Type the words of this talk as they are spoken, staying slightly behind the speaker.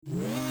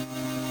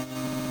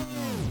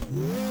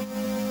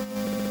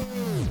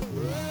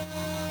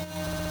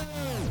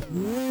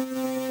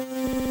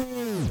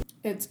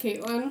It's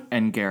Caitlin.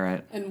 And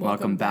Garrett. And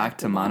welcome back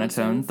to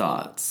Monotone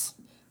Thoughts.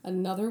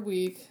 Another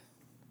week.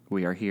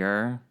 We are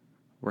here.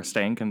 We're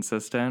staying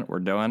consistent. We're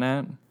doing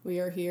it. We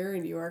are here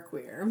and you are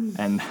queer.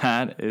 And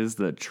that is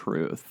the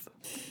truth.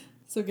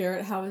 So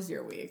Garrett, how was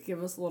your week?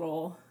 Give us a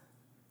little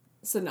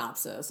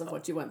synopsis of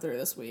what you went through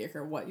this week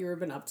or what you've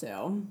been up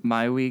to.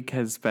 My week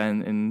has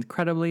been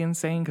incredibly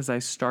insane because I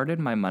started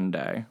my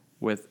Monday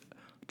with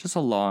just a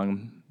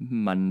long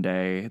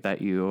Monday that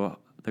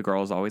the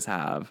girls always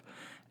have.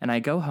 And I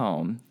go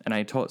home, and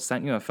I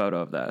sent you a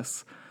photo of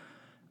this.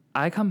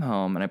 I come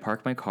home, and I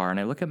park my car, and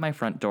I look at my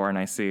front door, and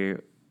I see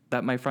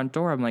that my front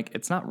door, I'm like,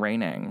 it's not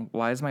raining.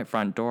 Why is my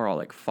front door all,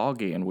 like,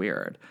 foggy and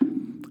weird?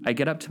 I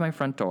get up to my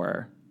front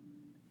door.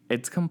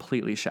 It's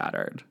completely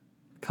shattered.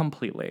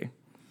 Completely.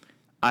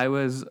 I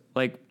was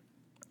like,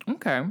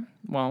 okay,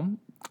 well,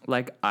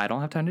 like, I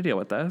don't have time to deal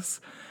with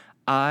this.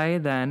 I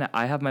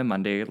have my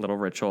Monday little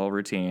ritual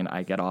routine.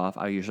 I get off.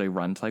 I usually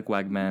run to, like,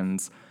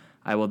 Wegmans.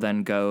 I will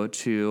then go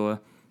to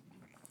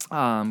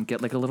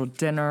get like a little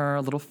dinner,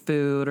 a little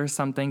food or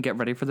something, get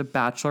ready for the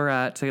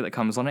bachelorette that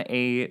comes on at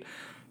 8.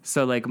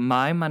 So like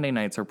my Monday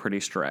nights are pretty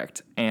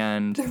strict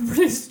and They're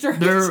pretty strict.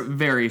 They're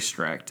very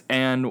strict.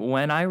 And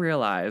when I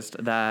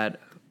realized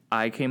that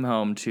I came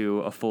home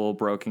to a full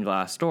broken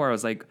glass door, I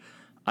was like,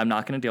 I'm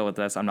not going to deal with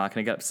this. I'm not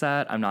going to get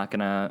upset. I'm not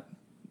going to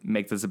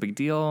make this a big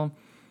deal.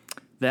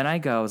 Then I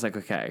was like,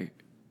 okay,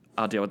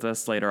 I'll deal with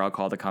this later. I'll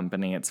call the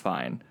company. It's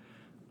fine.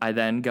 I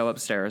then go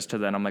upstairs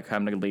I'm like,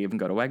 I'm going to leave and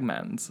go to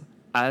Wegmans.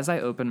 As I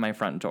open my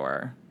front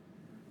door,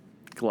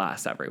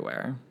 glass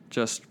everywhere,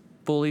 just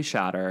fully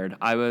shattered.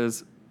 I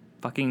was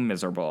fucking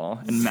miserable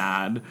and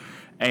mad.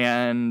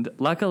 And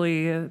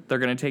luckily, they're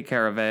going to take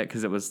care of it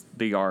because it was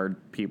the yard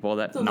people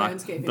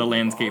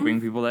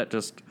landscaping people that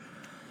just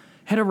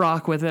hit a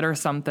rock with it or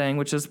something,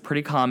 which is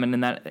pretty common in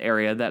that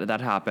area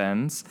that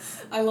happens.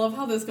 I love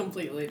how this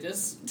completely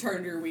just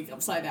turned your week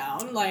upside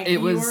down. Like,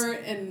 you were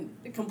in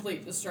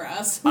complete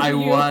distress. I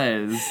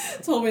was.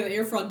 Told me that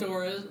your front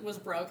door was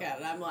broken,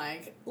 and I'm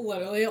like,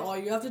 literally, all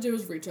you have to do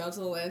is reach out to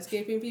the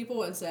landscaping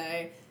people and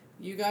say,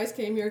 you guys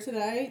came here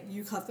today,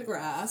 you cut the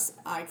grass,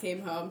 I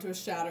came home to a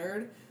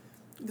shattered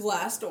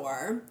glass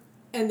door,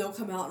 and they'll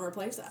come out and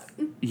replace that.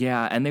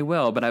 Yeah, and they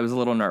will, but I was a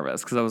little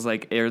nervous because I was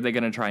like, are they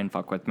going to try and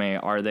fuck with me?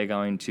 Are they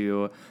going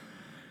to,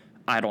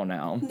 I don't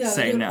know,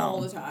 say no? All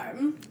the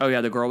time. Oh,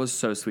 yeah, the girl was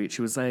so sweet.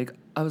 She was like,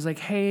 I was like,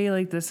 hey,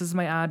 like, this is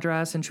my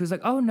address. And she was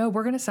like, oh, no,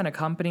 we're going to send a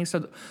company.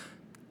 So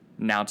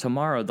now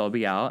tomorrow they'll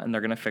be out and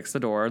they're going to fix the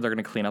door. They're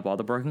going to clean up all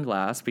the broken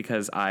glass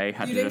because I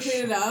had You didn't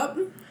clean it up?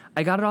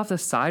 I got it off the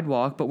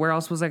sidewalk, but where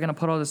else was I going to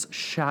put all this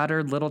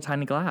shattered little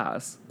tiny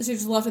glass? So you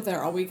just left it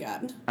there all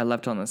weekend? I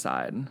left it on the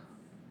side.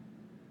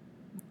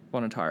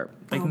 On a tarp.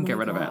 They can get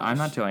rid of it. I'm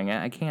not doing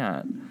it. I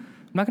can't.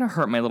 I'm not going to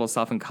hurt my little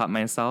self and cut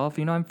myself.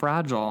 You know, I'm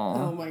fragile.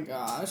 Oh, my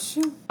gosh.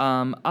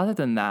 Other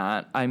than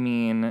that, I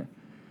mean,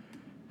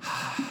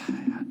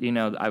 you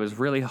know, I was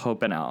really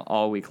hoping out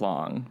all week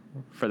long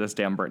for this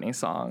damn Britney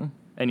song.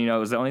 And, you know, it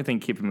was the only thing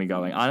keeping me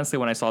going. Honestly,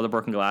 when I saw the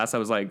broken glass, I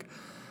was like,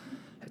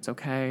 it's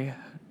okay.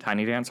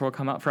 Tiny Dancer will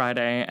come out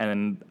Friday,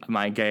 and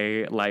my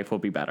gay life will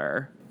be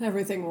better.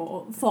 Everything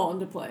will fall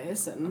into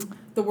place, and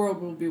the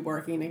world will be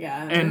working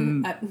again.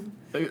 And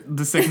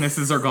the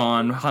sicknesses are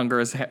gone.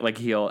 Hunger is, like,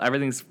 healed.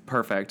 Everything's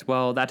perfect.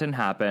 Well, that didn't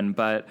happen,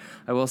 but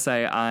I will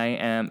say I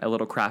am a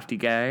little crafty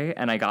gay,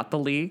 and I got the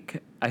leak.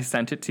 I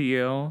sent it to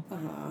you.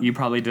 You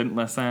probably didn't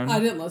listen.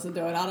 I didn't listen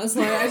to it,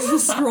 honestly. I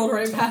just scrolled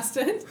right past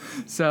it.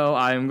 So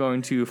I'm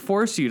going to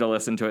force you to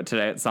listen to it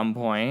today at some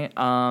point.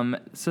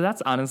 So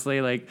that's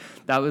honestly, like,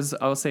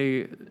 I'll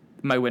say,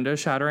 my window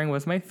shattering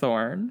was my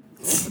thorn.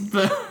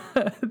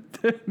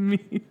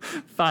 Me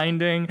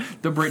finding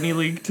the Britney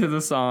leak to the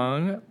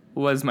song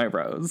was my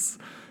rose.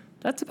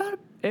 That's about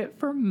it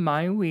for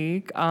my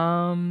week.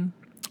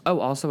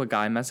 Also a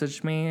guy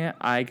messaged me.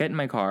 I get in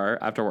my car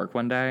after work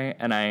one day,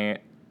 and I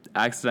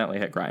accidentally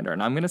hit Grindr.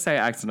 And I'm going to say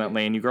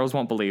accidentally, and you girls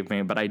won't believe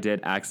me, but I did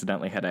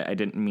accidentally hit it. I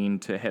didn't mean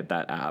to hit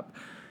that app.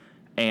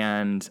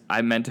 And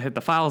I meant to hit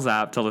the Files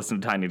app to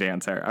listen to Tiny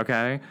Dancer,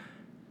 okay?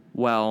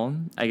 Well,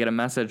 I get a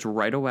message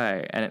right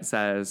away, and it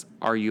says,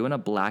 are you in a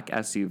black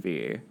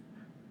SUV?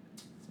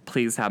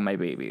 Please have my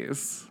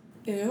babies.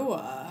 Ew.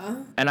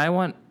 And I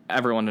want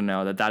everyone to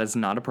know that is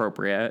not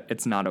appropriate.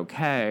 It's not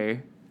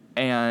okay.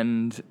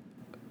 And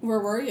where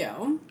were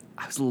you?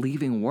 I was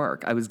leaving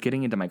work. I was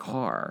getting into my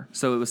car.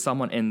 So it was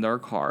someone in their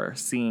car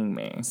seeing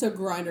me. So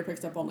Grindr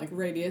picks up on, like,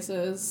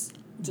 radiuses,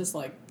 just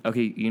like...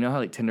 Okay, you know how,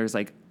 like, Tinder's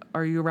like,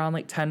 are you around,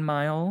 like, 10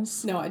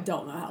 miles? No, I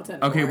don't know how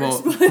Tinder okay, works.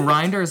 Okay, well,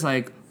 Grindr's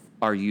like,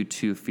 are you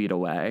 2 feet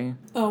away?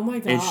 Oh, my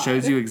God. It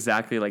shows you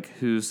exactly, like,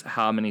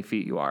 how many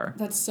feet you are.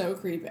 That's so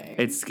creepy.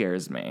 It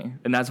scares me.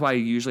 And that's why I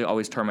usually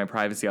always turn my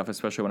privacy off,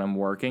 especially when I'm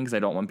working, because I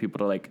don't want people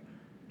to, like,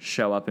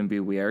 show up and be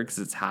weird, because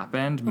it's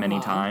happened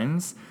many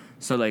times.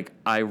 So, like,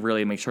 I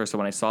really make sure. So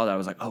when I saw that, I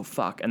was like, oh,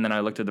 fuck. And then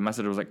I looked at the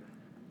message. I was like,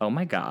 oh,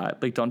 my God.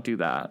 Like, don't do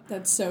that.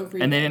 That's so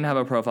creepy. And they didn't have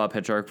a profile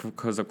picture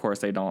because, of course,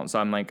 they don't. So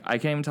I'm like, I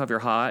can't even tell if you're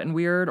hot and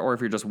weird or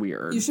if you're just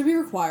weird. You should be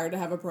required to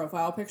have a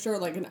profile picture,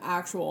 like an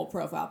actual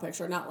profile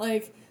picture. Not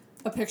like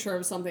a picture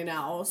of something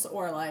else,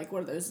 or like,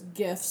 what are those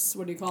GIFs?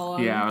 What do you call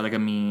them? Yeah, or like a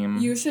meme.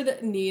 You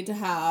should need to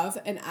have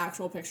an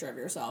actual picture of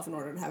yourself in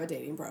order to have a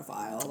dating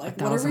profile. Like,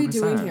 1000%. what are we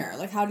doing here?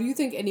 Like, how do you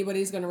think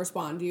anybody's going to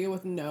respond to you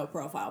with no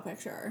profile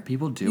picture?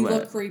 People do you it. You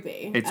look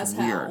creepy. It's as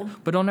weird. hell.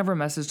 But don't ever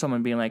message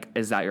someone being like,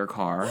 is that your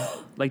car?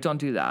 Like, don't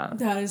do that.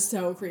 That is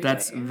so creepy.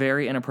 That's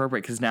very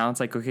inappropriate, because now it's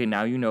like, okay,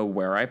 now you know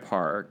where I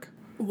park.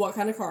 What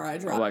kind of car I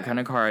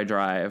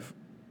drive.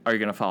 Are you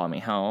going to follow me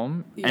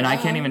home? Yeah. And I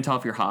can't even tell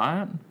if you're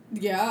hot.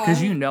 Yeah.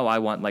 Because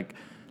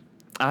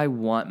I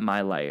want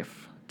my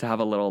life to have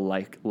a little,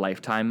 like,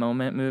 Lifetime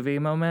movie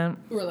moment.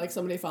 Where, like,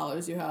 somebody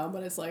follows you home,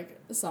 but it's, like,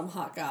 some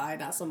hot guy,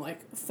 not some,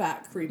 like,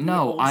 fat, creepy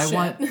No, old I shit.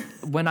 want...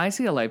 When I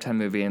see a Lifetime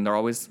movie, and they're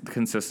always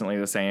consistently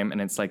the same,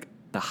 and it's, like,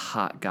 the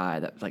hot guy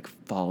that, like,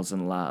 falls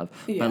in love,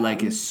 but,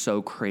 like, is so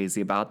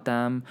crazy about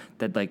them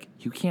that, like,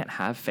 you can't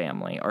have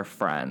family or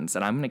friends,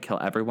 and I'm going to kill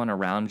everyone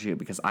around you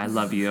because I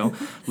love you.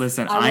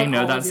 Listen, I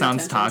know that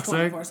sounds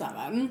toxic.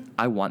 24/7.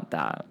 I want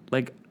that.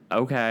 Like,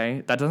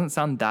 okay, that doesn't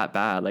sound that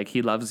bad. Like,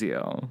 he loves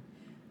you.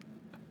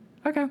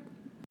 Okay.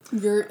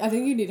 I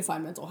think you need to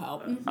find mental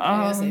help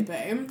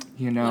ASAP.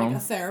 You know. Like a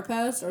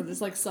therapist or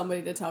just, like,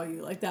 somebody to tell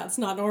you, like, that's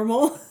not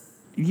normal.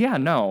 Yeah,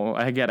 no,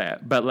 I get it.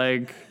 But,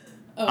 like...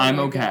 I'm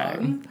okay.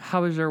 God.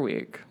 How was your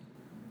week?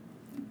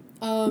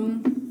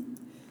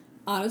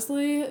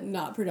 Honestly,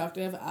 not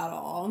productive at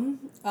all.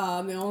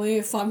 The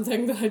only fun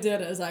thing that I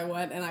did is I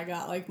went and I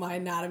got, like, my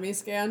anatomy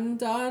scan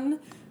done.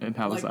 And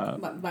how was that?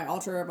 My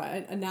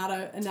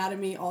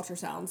anatomy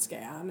ultrasound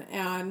scan.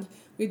 And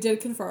we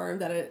did confirm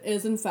that it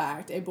is, in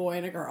fact, a boy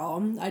and a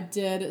girl. I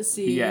did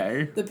see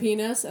the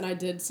penis and I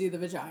did see the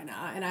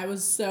vagina. And I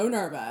was so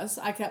nervous.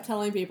 I kept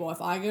telling people,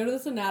 if I go to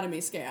this anatomy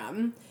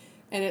scan...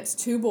 and it's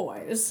 2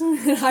 boys,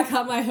 and I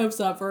got my hopes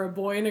up for a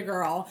boy and a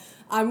girl,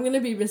 I'm going to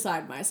be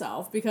beside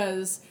myself,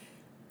 because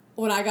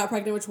when I got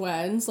pregnant with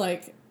twins,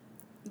 like,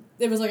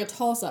 it was like a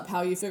toss-up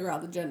how you figure out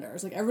the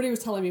genders. Like, everybody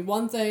was telling me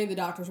one thing, the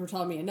doctors were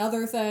telling me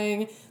another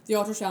thing, the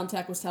ultrasound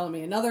tech was telling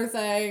me another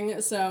thing,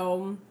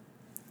 so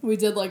we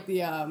did, like, the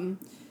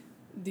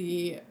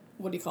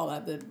what do you call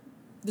that, the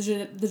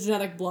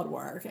genetic blood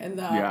work, and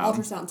the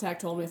ultrasound tech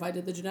told me if I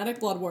did the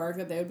genetic blood work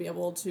that they would be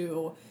able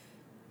to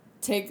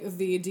take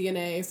the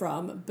DNA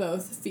from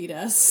both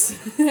fetus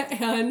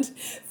and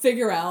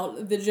figure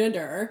out the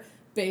gender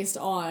based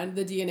on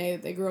the DNA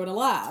that they grew in a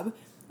lab.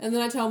 And then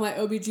I tell my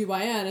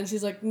OBGYN, and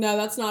she's like, no,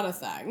 that's not a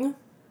thing.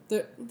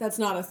 That's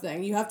not a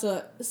thing. You have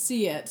to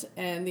see it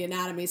in the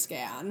anatomy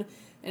scan,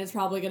 and it's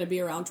probably going to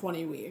be around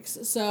 20 weeks.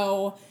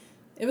 So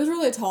it was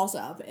really a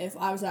toss-up if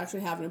I was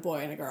actually having a boy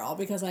and a girl,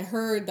 because I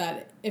heard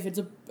that if it's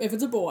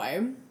a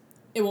boy,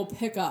 it will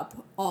pick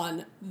up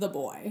on the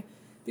boy,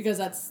 because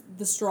that's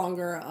the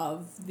stronger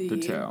of the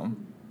two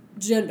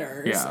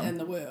genders in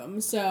the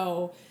womb.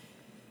 So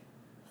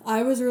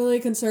I was really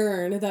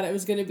concerned that it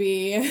was going to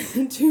be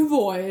 2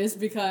 boys,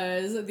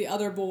 because the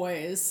other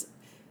boys'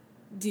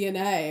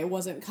 DNA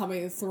wasn't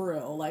coming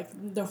through. Like,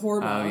 the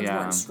hormones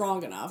weren't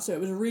strong enough. So it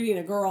was reading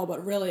a girl,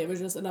 but really it was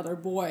just another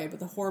boy, but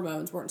the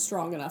hormones weren't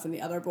strong enough in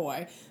the other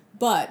boy.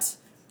 But...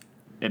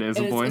 It is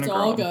a boy and a girl.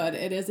 It's all good.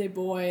 It is a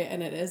boy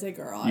and it is a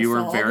girl. You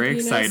were very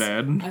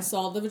excited. I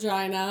saw the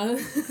vagina.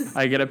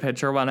 I get a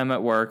picture when I'm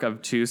at work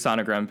of 2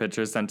 sonogram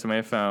pictures sent to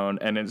my phone,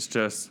 and it's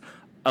just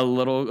a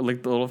little,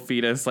 like, the little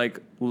fetus, like,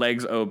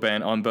 legs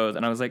open on both.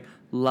 And I was like,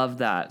 love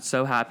that.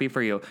 So happy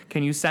for you.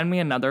 Can you send me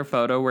another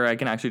photo where I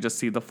can actually just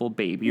see the full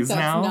babies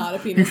now? That's not a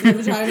penis and a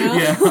vagina.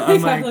 Yeah,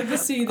 I'd like to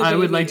see the babies. I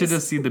would like to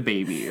just see the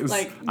babies.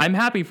 Like, I'm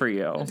happy for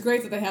you. It's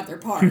great that they have their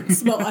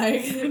parts, but,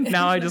 like...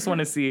 now I just want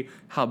to see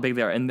how big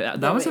they are. And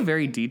that was a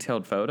very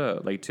detailed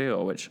photo, like, too,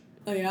 which...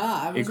 Oh,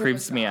 yeah. It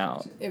creeps me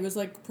out. It was,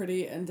 like,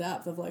 pretty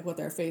in-depth of, like, what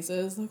their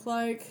faces look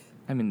like.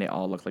 I mean, they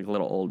all look like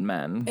little old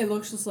men. It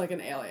looks just like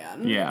an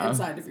alien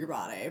inside of your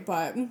body.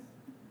 But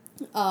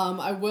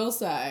I will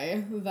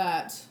say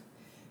that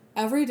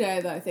every day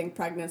that I think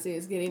pregnancy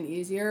is getting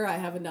easier, I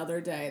have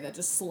another day that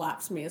just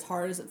slaps me as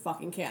hard as it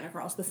fucking can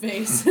across the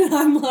face. And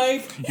I'm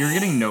like... You're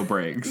getting no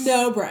breaks.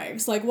 No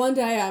breaks. Like, one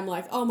day I'm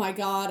like, oh my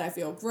God, I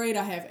feel great,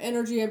 I have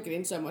energy, I'm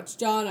getting so much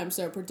done, I'm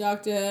so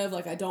productive,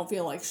 like, I don't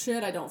feel like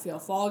shit, I don't feel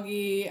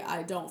foggy,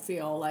 I don't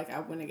feel like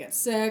I'm gonna get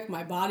sick,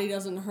 my body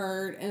doesn't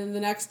hurt, and then the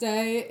next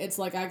day, it's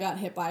like I got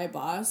hit by a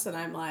bus, and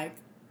I'm like,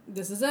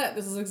 this is it.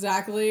 This is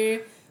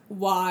exactly...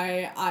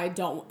 why I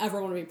don't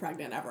ever want to be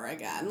pregnant ever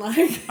again.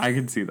 Like, I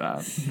can see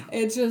that.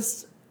 It's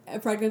just,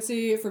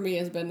 pregnancy for me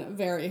has been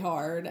very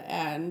hard,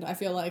 and I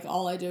feel like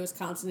all I do is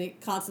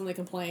constantly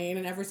complain,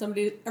 and every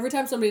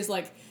time somebody's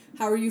like,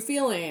 how are you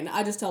feeling?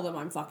 I just tell them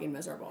I'm fucking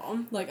miserable.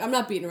 Like, I'm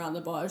not beating around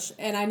the bush,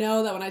 and I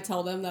know that when I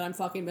tell them that I'm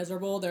fucking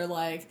miserable, they're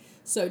like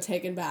so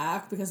taken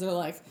back, because they're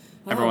like,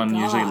 oh, everyone God.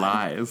 usually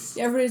lies.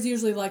 Everybody's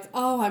usually like,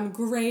 oh, I'm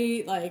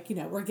great, like, you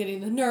know, we're getting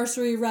the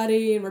nursery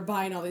ready, and we're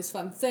buying all these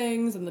fun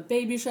things, and the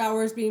baby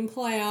shower's being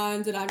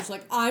planned, and I'm just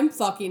like, I'm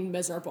fucking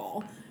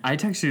miserable. I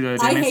texted you the other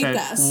day, and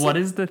I said, what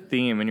is the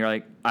theme? And you're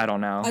like, I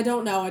don't know. I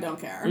don't know, I don't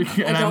care.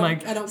 And I'm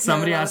like,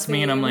 somebody asked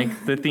me, and I'm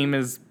like, the theme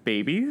is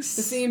babies?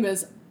 The theme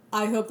is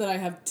I hope that I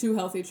have 2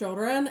 healthy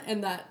children,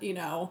 and that,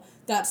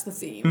 that's the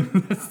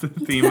theme. That's the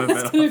theme of it.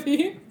 That's going to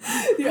be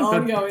the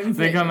ongoing theme.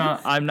 They come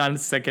out, I'm not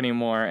sick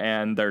anymore,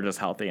 and they're just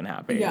healthy and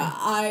happy.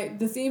 Yeah,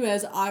 the theme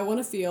is I want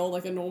to feel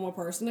like a normal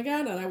person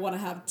again, and I want to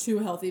have 2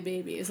 healthy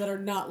babies that are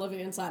not living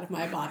inside of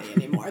my body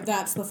anymore.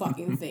 That's the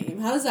fucking theme.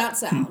 How does that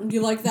sound? Do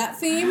you like that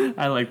theme?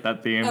 I like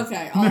that theme.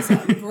 Okay,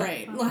 awesome.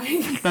 Great.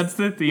 That's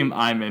the theme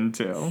I'm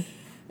into.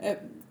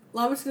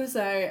 I'm just going to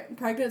say,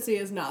 pregnancy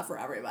is not for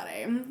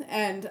everybody.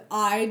 And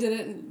I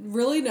didn't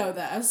really know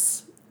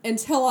this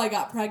until I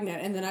got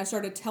pregnant. And then I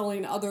started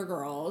telling other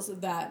girls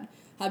that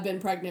had been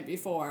pregnant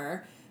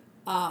before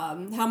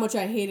how much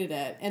I hated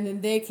it. And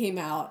then they came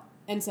out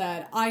and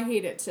said, I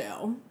hate it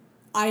too.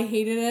 I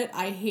hated it.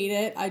 I hate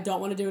it. I don't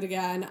want to do it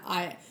again.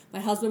 My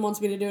husband wants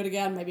me to do it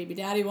again. My baby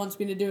daddy wants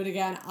me to do it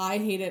again. I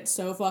hate it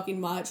so fucking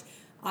much.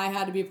 I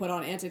had to be put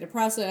on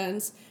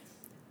antidepressants,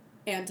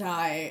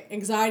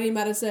 anti-anxiety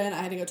medicine. I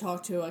had to go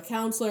talk to a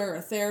counselor,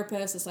 a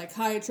therapist, a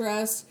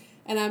psychiatrist.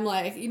 And I'm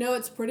like,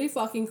 it's pretty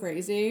fucking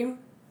crazy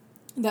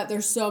that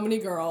there's so many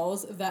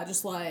girls that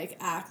just,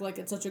 act like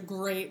it's such a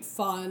great,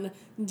 fun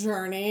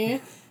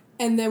journey.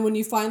 And then when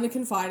you finally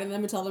confide in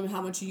them and tell them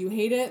how much you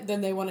hate it,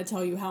 then they want to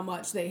tell you how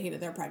much they hated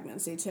their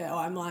pregnancy, too.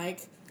 I'm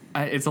like...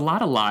 it's a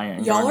lot of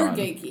lying. Y'all are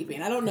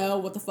gatekeeping. I don't know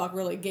what the fuck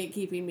really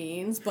gatekeeping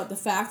means, but the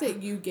fact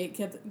that you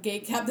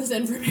gatekept this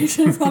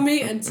information from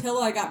me until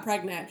I got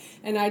pregnant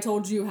and I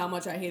told you how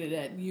much I hated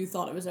it, you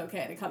thought it was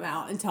okay to come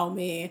out and tell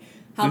me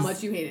how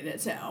much you hated it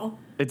too.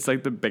 It's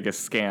like the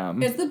biggest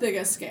scam. It's the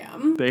biggest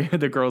scam.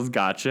 The girls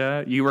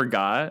gotcha. You were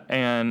got,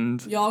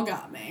 and... Y'all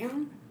got me.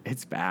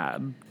 It's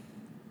bad.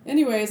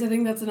 Anyways, I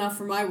think that's enough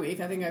for my week.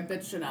 I think I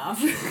bitched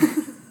enough.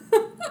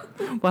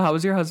 Well, how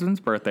was your husband's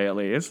birthday, at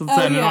least? It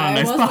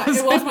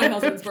was my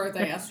husband's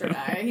birthday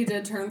yesterday. He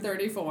did turn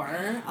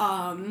 34.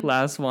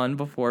 Last one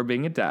before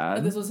being a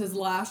dad. This was his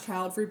last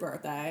child-free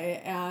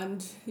birthday,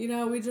 and, he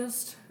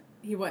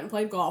went and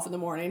played golf in the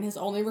morning. His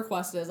only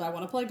request is, I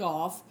want to play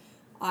golf,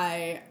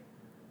 I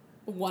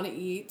want to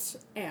eat,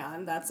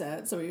 and that's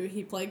it. So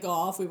he played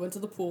golf, we went to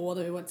the pool,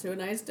 then we went to a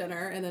nice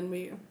dinner, and then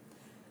we...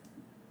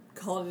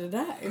 called it a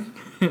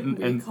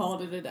day.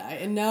 Called it a day.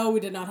 And no, we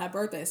did not have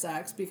birthday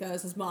sex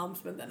because his mom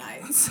spent the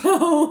night.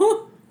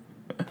 So,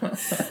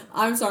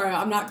 I'm sorry,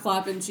 I'm not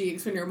clapping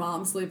cheeks when your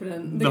mom's sleeping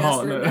in the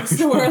guest room next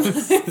door.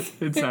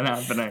 It's not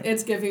happening.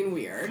 It's giving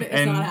weird.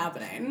 It's not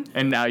happening.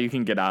 And now you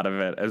can get out of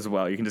it as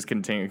well. You can just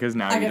continue because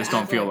now you just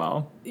don't feel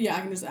well. Yeah,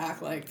 I can just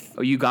act like...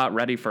 Oh, you got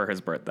ready for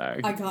his birthday.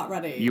 I got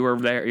ready. You were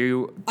there.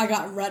 I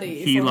got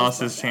ready. He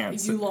lost his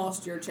chance. You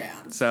lost your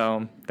chance.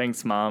 So,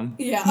 thanks, Mom.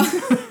 Yeah.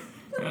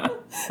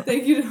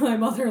 Thank you to my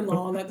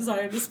mother-in-law that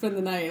decided to spend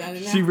the night.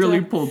 She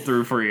really pulled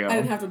through for you. I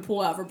didn't have to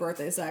pull out for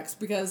birthday sex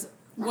because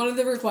one of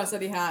the requests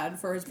that he had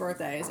for his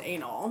birthday is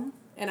anal.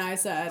 And I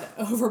said,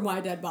 over my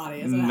dead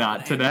body is it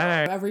not happening?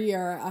 today. Every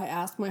year I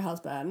ask my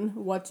husband,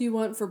 what do you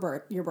want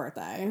for your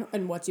birthday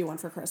and what do you want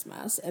for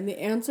Christmas? And the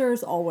answer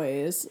is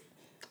always...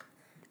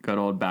 good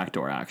old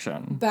backdoor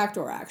action.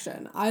 Backdoor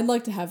action. I'd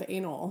like to have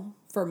anal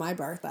for my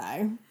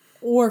birthday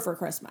or for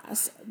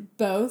Christmas.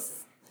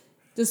 Both...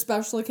 the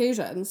special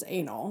occasions,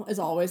 anal is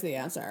always the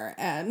answer.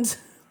 And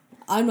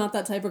I'm not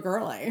that type of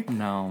girly.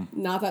 No.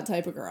 Not that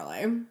type of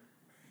girly.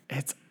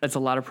 It's a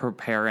lot of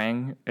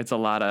preparing. It's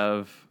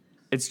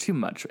too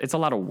much. It's a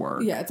lot of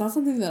work. Yeah, it's not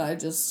something that I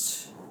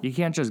just... you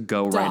can't just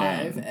go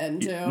right in. Dive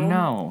into.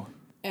 No.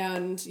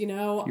 And,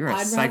 you're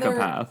a psychopath.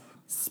 Rather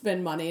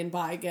spend money and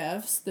buy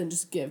gifts than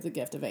just give the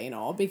gift of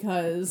anal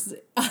because...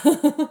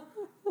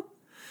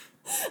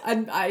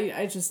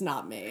 It's just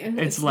not me.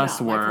 It's less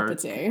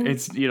work.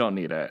 You don't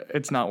need it.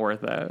 It's not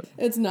worth it.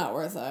 It's not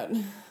worth it.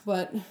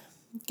 But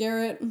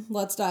Garrett,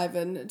 let's dive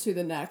into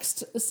the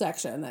next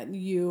section that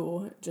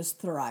you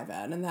just thrive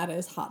in, and that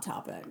is hot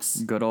topics.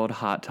 Good old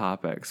hot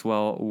topics.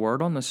 Well,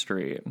 word on the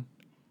street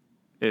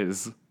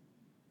is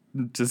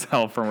just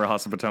hell from Real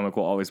House of Potomac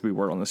will always be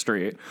word on the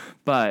street.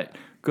 But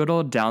good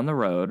old down the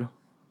road,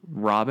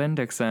 Robin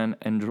Dixon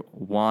and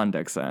Juan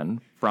Dixon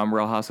from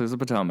Real Housewives of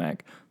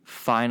Potomac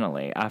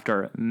finally,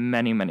 after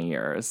many, many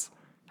years,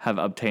 have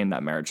obtained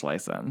that marriage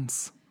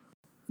license.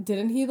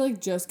 Didn't he,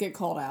 just get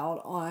called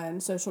out on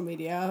social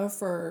media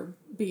for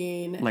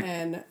being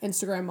in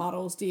Instagram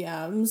models'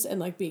 DMs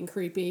and, being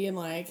creepy and,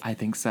 I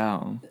think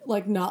so.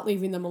 Not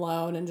leaving them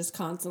alone and just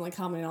constantly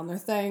commenting on their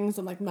things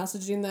and,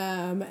 messaging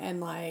them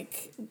and,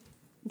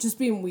 just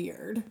being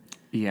weird.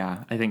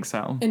 Yeah, I think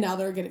so. And now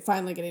they're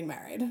finally getting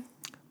married.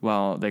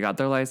 Well, they got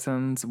their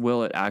license.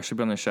 Will it actually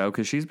be on the show?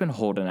 Because she's been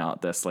holding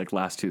out this,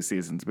 last 2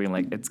 seasons, being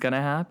it's going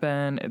to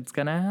happen. It's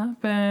going to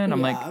happen.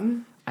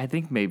 I'm I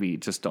think maybe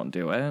just don't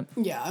do it.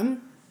 Yeah.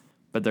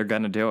 But they're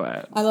going to do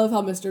it. I love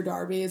how Mr.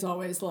 Darby is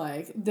always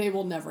they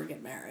will never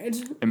get married.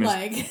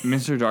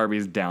 Mr.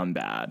 Darby's down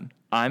bad.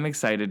 I'm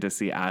excited to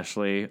see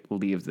Ashley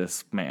leave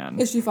this man.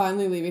 Is she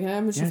finally leaving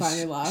him? Is she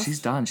finally left? She's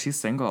done. She's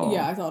single.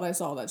 Yeah, I thought I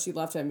saw that she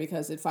left him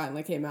because it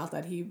finally came out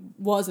that he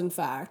was, in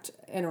fact,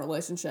 in a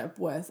relationship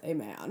with a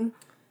man.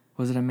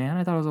 Was it a man?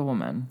 I thought it was a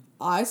woman.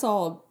 I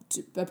saw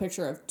a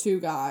picture of 2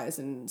 guys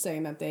and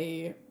saying that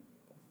they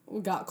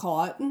got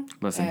caught.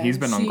 Listen, he's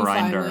been on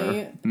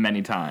Grindr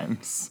many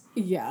times.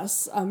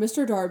 Yes.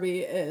 Mr. Darby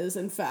is,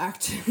 in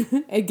fact,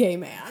 a gay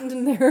man.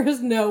 And there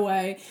is no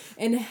way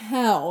in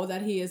hell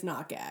that he is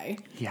not gay.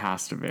 He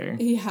has to be.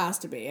 He has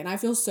to be. And I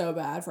feel so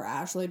bad for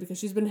Ashley because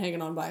she's been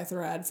hanging on by a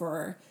thread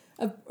for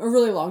a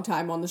really long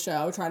time on the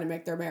show trying to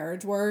make their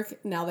marriage work.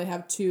 Now they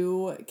have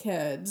 2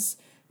 kids.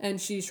 And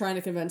she's trying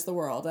to convince the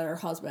world that her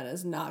husband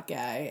is not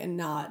gay and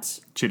not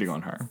cheating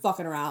on her,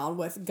 fucking around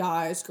with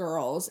guys,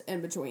 girls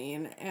in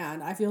between.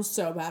 And I feel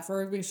so bad for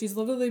her because she's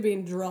literally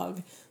being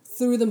drugged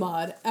through the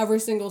mud every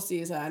single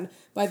season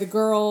by the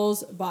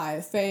girls,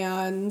 by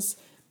fans,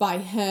 by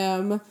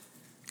him.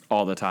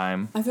 All the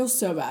time. I feel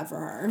so bad for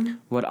her.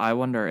 What I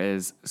wonder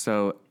is,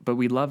 but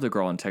we love the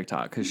girl on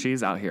TikTok because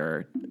she's out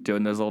here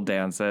doing those little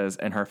dances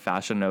and her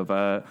Fashion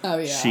Nova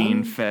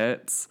sheen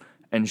fits.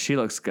 And she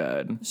looks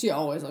good. She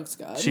always looks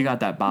good. She got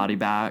that body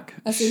back.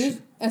 As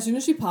soon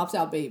as she pops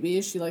out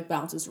babies, she like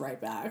bounces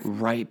right back.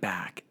 Right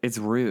back. It's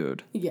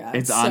rude. Yeah,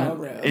 it's so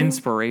rude.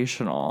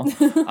 Inspirational.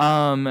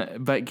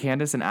 But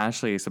Candace and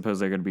Ashley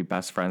supposedly are going to be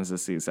best friends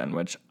this season,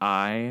 which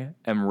I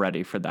am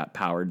ready for that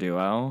power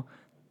duo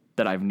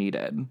that I've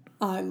needed.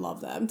 I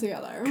love them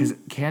together. Because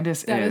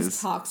Candace that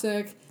is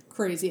toxic,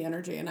 crazy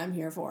energy, and I'm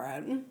here for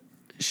it.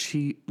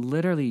 She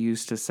literally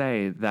used to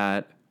say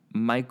that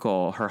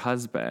Michael, her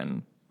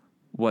husband,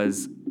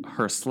 was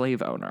her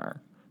slave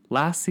owner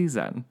last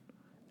season,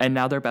 and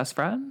now they're best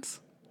friends?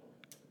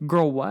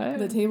 Girl, what?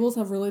 The tables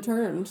have really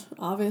turned,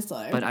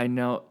 obviously. But I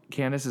know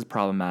Candace is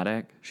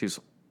problematic.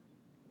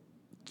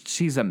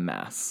 She's a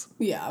mess.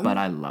 Yeah. But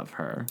I love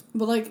her.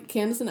 But, like,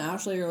 Candace and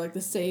Ashley are, like,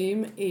 the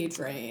same age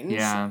range.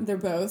 Yeah. They're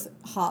both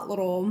hot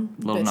little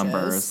bitches.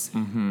 Numbers.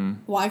 Mm-hmm.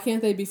 Why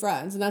can't they be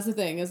friends? And that's the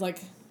thing, is, like,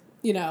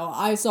 you know,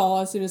 I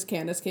saw as soon as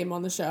Candace came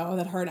on the show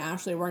that her and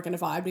Ashley weren't going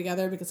to vibe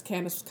together because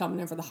Candace was coming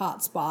in for the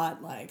hot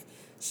spot. Like,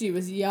 she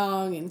was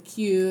young and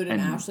cute, and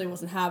Ashley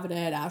wasn't having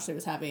it. Ashley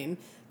was having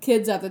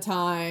kids at the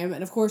time.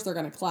 And, of course, they're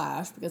going to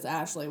clash because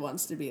Ashley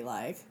wants to be,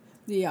 like,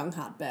 the young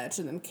hot bitch,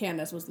 and then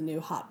Candace was the new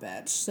hot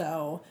bitch.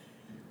 So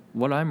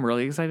what I'm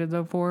really excited,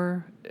 though,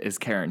 for is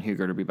Karen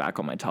Huger to be back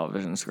on my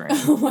television screen.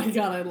 Oh, my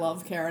God, I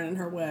love Karen and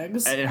her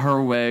wigs. And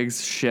her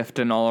wigs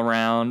shifting all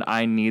around.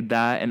 I need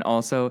that. And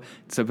also,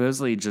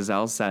 supposedly,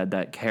 Giselle said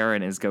that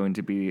Karen is going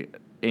to be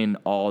in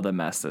all the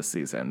mess this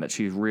season, that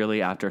she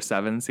really, after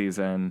 7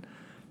 seasons,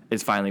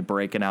 is finally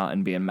breaking out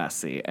and being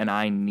messy. And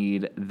I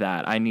need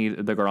that. I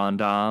need the Grand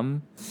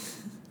Dame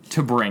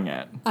to bring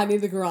it. I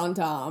need the Grand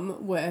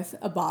Dame with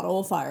a bottle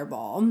of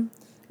Fireball,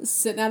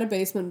 sitting at a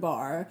basement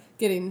bar,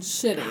 getting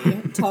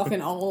shitty,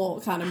 talking all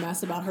kind of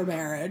mess about her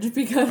marriage,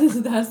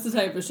 because that's the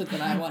type of shit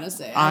that I want to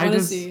see. I want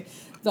to see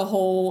the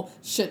whole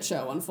shit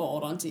show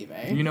unfold on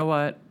TV. You know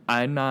what?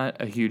 I'm not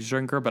a huge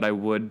drinker, but I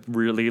would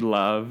really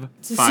love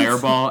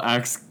Fireball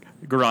x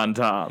Grand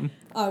Dame.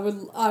 I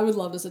would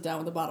love to sit down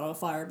with a bottle of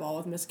Fireball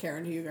with Miss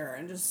Karen Huger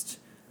and just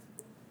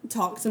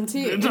talk some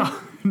tea.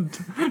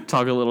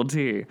 Talk a little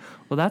tea.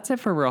 Well, that's it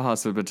for Real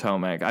House of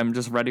Potomac. I'm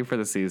just ready for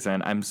the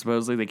season.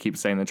 Supposedly they keep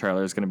saying the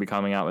trailer is going to be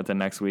coming out within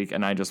next week,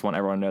 and I just want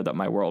everyone to know that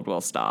my world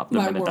will stop the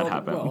minute that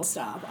happens. My world will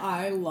stop.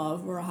 I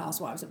love Real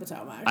Housewives of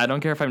Potomac. I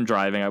don't care if I'm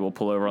driving. I will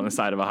pull over on the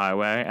side of a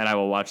highway, and I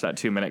will watch that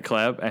 2-minute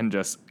clip and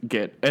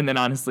then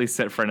honestly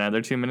sit for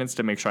another 2 minutes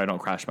to make sure I don't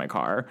crash my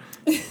car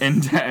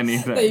into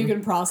anything. That you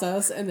can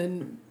process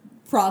and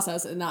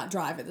not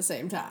drive at the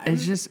same time.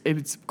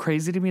 It's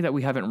crazy to me that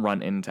we haven't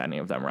run into any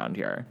of them around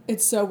here.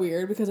 It's so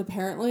weird because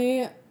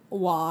apparently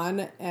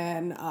Juan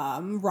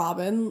and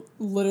Robin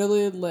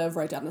literally live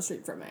right down the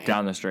street from me.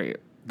 Down the street.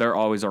 They're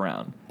always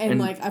around. And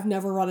like, I've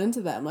never run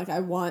into them. Like, I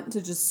want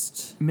to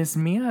just... Miss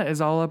Mia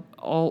is all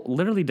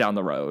literally down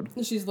the road.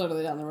 She's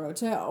literally down the road,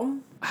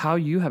 too. How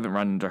you haven't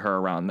run into her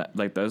around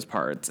those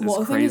parts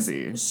is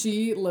crazy. Thing is,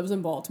 she lives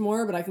in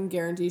Baltimore, but I can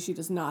guarantee she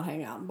does not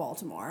hang out in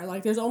Baltimore.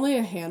 Like, there's only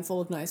a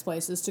handful of nice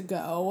places to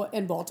go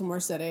in Baltimore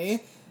City.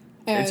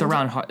 And it's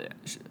around...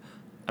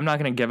 I'm not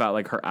going to give out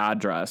like her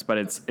address, but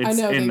it's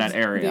in that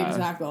area. The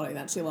exact building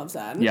that she lives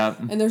in. Yep.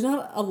 And there's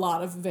not a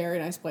lot of very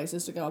nice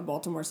places to go in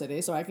Baltimore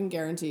City, so I can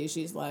guarantee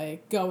she's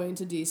like going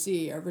to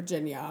DC or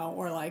Virginia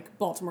or like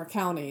Baltimore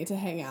County to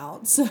hang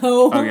out. So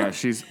oh yeah,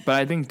 but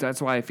I think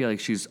that's why I feel like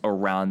she's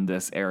around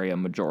this area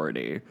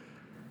majority.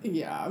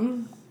 Yeah.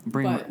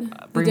 Bring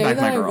the day back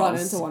that my girls. I run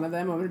into one of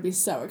them, I'm going to be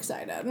so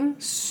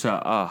excited. So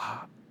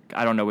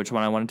I don't know which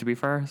one I want it to be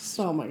first.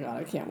 Oh my God,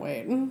 I can't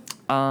wait.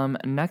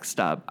 Next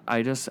up,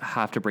 I just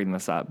have to bring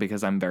this up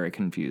because I'm very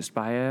confused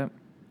by it.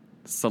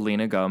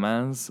 Selena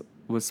Gomez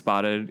was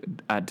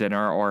spotted at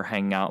dinner or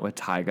hanging out with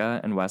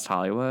Tyga in West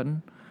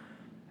Hollywood,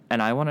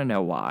 and I want to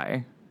know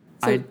why.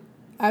 So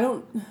I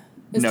don't...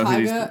 Is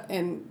Tyga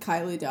and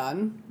Kylie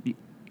done?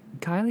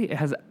 Kylie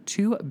has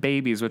 2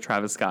 babies with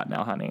Travis Scott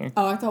now, honey.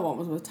 Oh, I thought one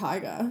was with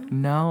Tyga.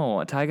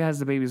 No, Tyga has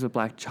the babies with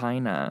Blac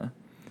Chyna.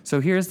 So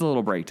here's the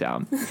little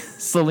breakdown.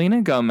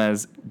 Selena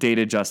Gomez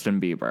dated Justin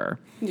Bieber,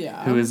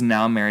 who is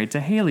now married to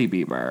Hailey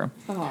Bieber.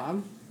 Uh-huh.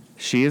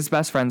 She is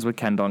best friends with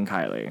Kendall and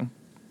Kylie,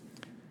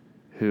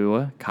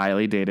 who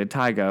Kylie dated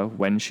Tyga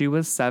when she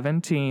was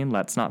 17.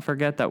 Let's not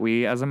forget that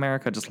we as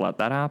America just let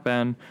that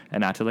happen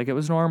and acted like it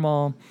was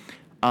normal.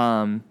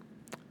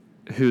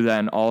 Who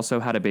then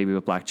also had a baby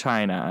with Black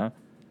China,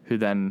 who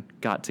then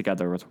got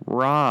together with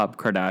Rob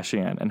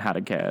Kardashian and had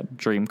a kid,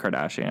 Dream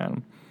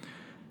Kardashian.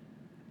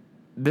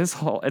 It's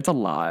a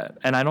lot,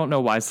 and I don't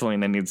know why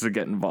Selena needs to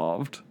get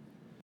involved.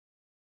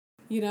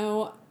 You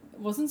know,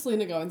 wasn't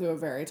Selena going through a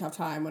very tough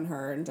time when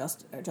her and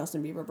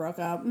Justin Bieber broke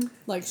up?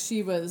 Like,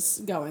 she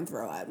was going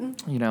through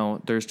it. You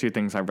know, there's two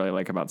things I really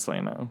like about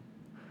Selena.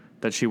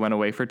 That she went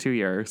away for 2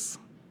 years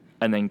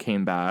and then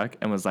came back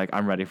and was like,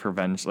 I'm ready for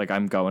revenge. Like,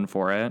 I'm going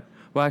for it.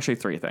 Well, actually,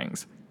 3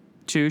 things.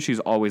 2, she's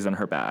always in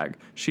her bag.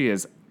 She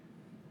is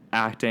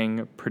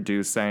acting,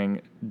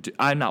 producing.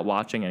 I'm not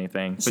watching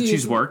anything, but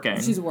she's working.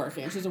 She's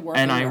working. She's a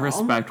working And I girl.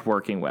 respect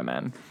working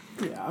women.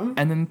 Yeah.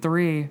 And then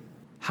 3,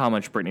 how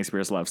much Britney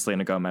Spears loves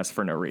Selena Gomez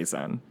for no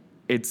reason.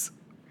 It's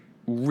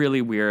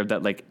really weird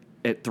that, like,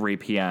 at 3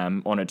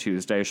 p.m. on a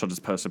Tuesday, she'll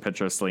just post a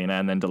picture of Selena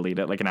and then delete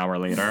it, like, an hour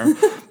later.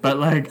 But,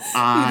 like,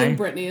 You think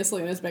Britney is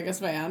Selena's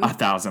biggest fan?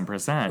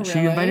 1,000%. Really? She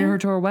invited her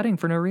to her wedding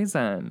for no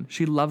reason.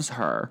 She loves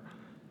her.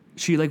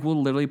 She, like, will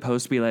literally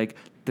post, be like,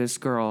 this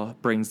girl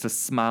brings a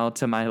smile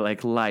to my,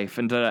 like, life.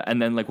 And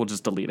then, like, we'll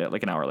just delete it,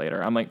 like, an hour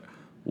later. I'm like,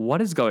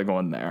 what is going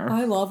on there?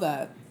 I love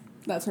that.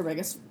 That's her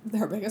biggest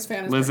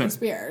fan is Listen, Britney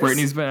Spears.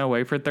 Britney's been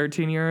away for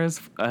 13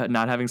 years,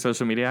 not having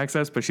social media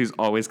access, but she's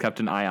always kept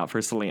an eye out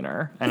for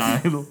Selena. And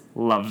I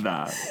love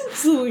that.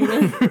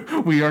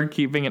 Selena. We are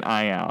keeping an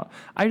eye out.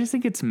 I just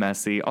think it's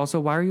messy.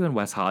 Also, why are you in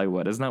West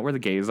Hollywood? Isn't that where the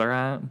gays are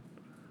at?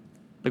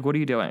 Like, what are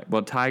you doing?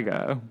 Well,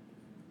 Tyga,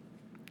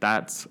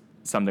 that's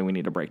something we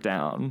need to break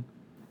down.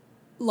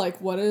 Like,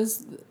 what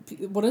is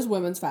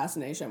women's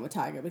fascination with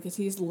Tyga? Because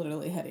he's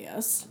literally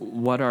hideous.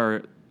 What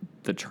are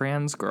the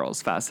trans girls'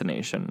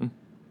 fascination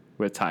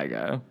with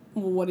Tyga?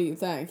 Well, what do you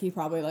think? He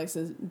probably likes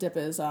to dip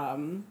his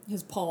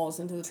paws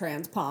into the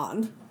trans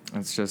pond.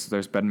 It's just,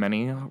 there's been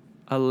many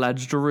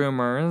alleged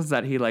rumors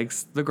that he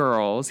likes the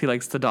girls, he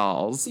likes the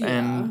dolls, Yeah.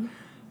 and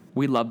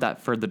we love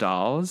that for the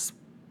dolls,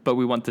 but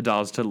we want the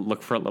dolls to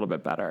look for a little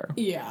bit better.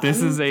 Yeah.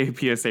 This is a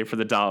PSA for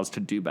the dolls to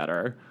do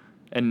better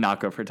and not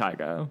go for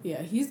Tyga.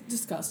 Yeah, he's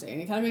disgusting.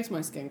 He kind of makes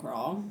my skin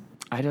crawl.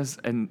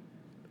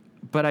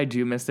 But I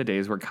do miss the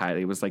days where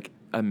Kylie was, like,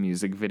 a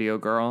music video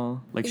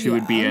girl. Like, she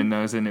would be Yeah. in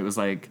those, and it was,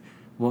 like,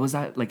 what was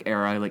that, like,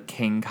 era? Like,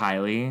 King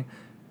Kylie.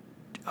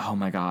 Oh,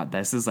 my God.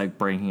 This is, like,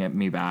 bringing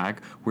me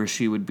back. Where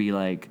she would be,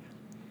 like,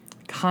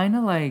 kind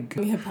of, like...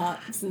 hip-hop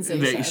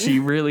sensation. She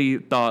really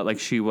thought, like,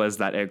 she was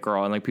that it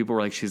girl. And, like, people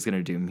were like, she's going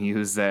to do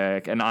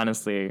music. And,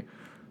 honestly,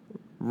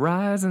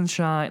 rise and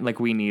shine. Like,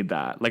 we need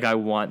that. Like, I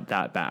want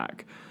that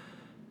back.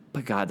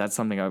 But, God, that's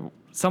something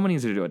someone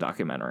needs to do a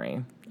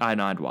documentary. I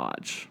know I'd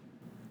watch.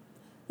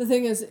 The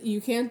thing is,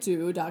 you can't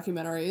do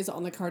documentaries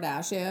on the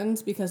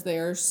Kardashians because they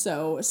are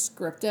so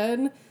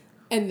scripted,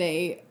 and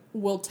they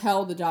will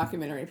tell the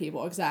documentary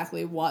people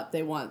exactly what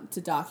they want to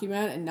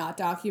document and not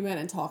document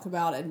and talk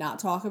about and not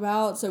talk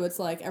about. So it's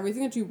like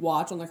everything that you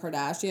watch on the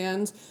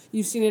Kardashians,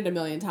 you've seen it a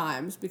million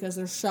times because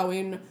they're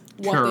showing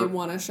what they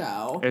want to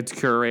show. It's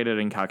curated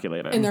and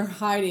calculated. And they're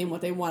hiding what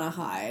they want to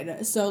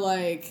hide. So,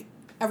 like,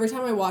 every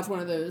time I watch one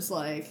of those,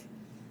 like,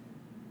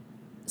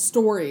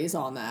 stories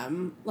on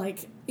them,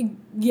 like,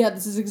 yeah,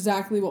 this is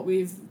exactly what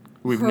we've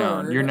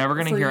known. You're never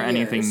going to hear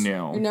anything new.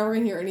 You're never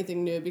going to hear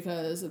anything new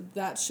because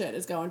that shit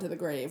is going to the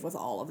grave with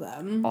all of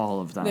them.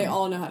 All of them. They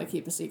all know how to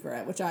keep a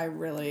secret, which I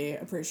really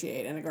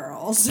appreciate in a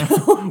girl.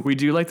 So. We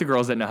do like the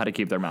girls that know how to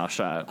keep their mouth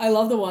shut. I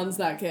love the ones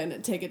that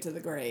can take it to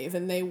the grave,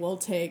 and they will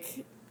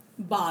take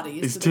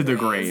bodies to the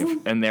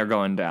grave, and they're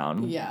going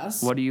down.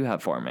 Yes. What do you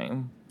have for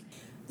me?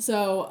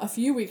 So, a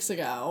few weeks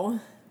ago,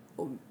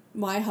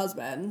 my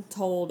husband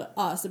told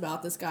us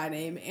about this guy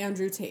named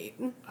Andrew Tate.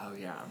 Oh,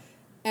 yeah.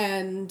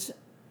 And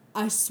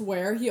I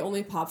swear he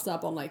only pops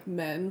up on, like,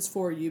 men's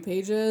For You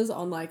pages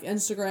on, like,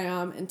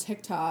 Instagram and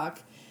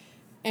TikTok.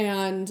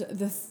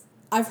 And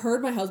I've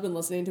heard my husband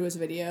listening to his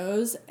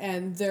videos,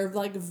 and they're,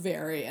 like,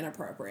 very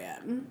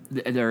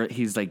inappropriate.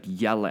 He's, like,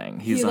 yelling.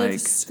 He, like,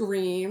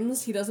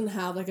 screams. He doesn't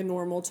have, like, a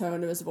normal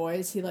tone to his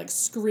voice. He, like,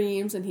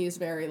 screams, and he's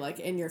very, like,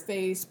 in your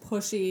face,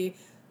 pushy,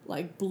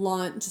 like,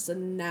 blunt, just a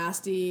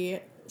nasty,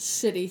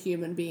 shitty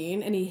human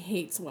being, and he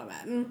hates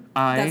women.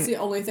 That's the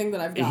only thing that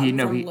I've gotten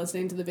from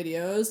listening to the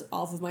videos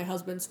off of my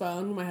husband's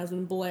phone. My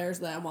husband blares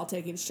them while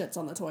taking shits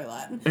on the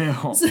toilet.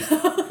 Ew.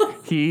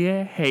 So. He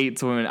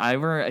hates women.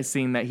 I've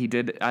seen that he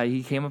did.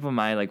 He came up on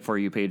my, like, For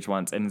You page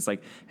once, and it's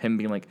like him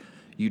being like,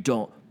 you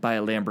don't buy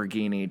a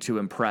Lamborghini to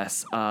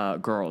impress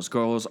girls.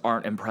 Girls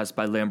aren't impressed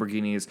by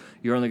Lamborghinis.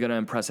 You're only going to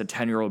impress a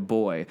 10-year-old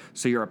boy.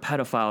 So you're a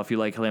pedophile if you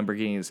like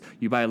Lamborghinis.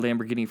 You buy a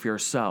Lamborghini for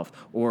yourself,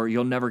 or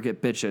you'll never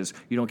get bitches.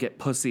 You don't get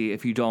pussy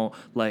if you don't,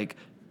 like,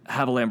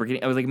 have a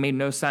Lamborghini. I was like, made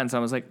no sense. I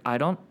was like, I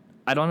don't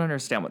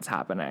understand what's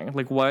happening.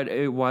 Like, what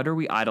are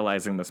we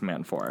idolizing this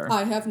man for?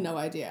 I have no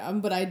idea,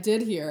 but I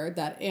did hear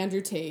that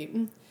Andrew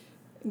Tate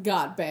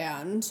got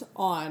banned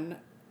on,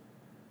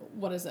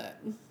 what is it?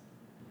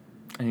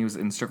 And he was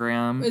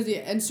Instagram.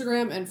 Yeah,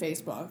 Instagram and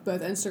Facebook.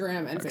 Both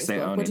Instagram and They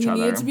Facebook. own But each he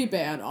other. needs to be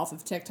banned off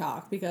of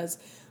TikTok because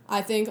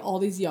I think all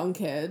these young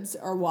kids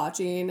are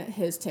watching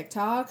his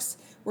TikToks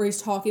where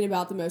he's talking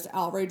about the most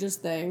outrageous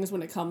things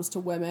when it comes to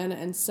women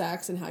and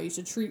sex and how you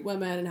should treat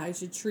women and how you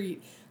should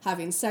treat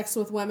having sex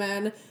with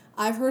women.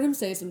 I've heard him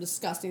say some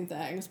disgusting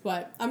things,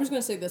 but I'm just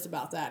going to say this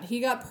about that. He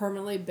got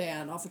permanently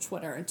banned off of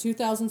Twitter in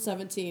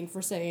 2017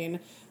 for saying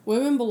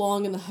women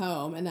belong in the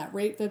home and that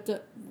rape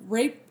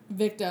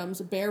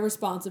victims bear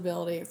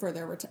responsibility for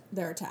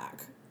their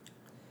attack.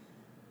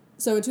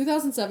 So in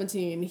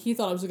 2017, he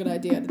thought it was a good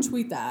idea to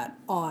tweet that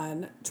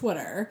on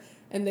Twitter.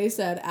 And they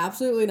said,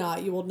 absolutely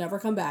not. You will never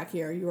come back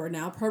here. You are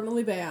now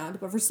permanently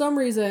banned. But for some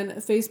reason,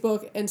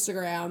 Facebook,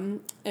 Instagram,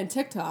 and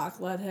TikTok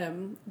let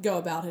him go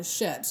about his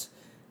shit.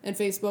 And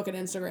Facebook and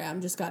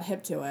Instagram just got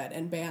hip to it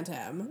and banned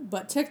him.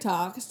 But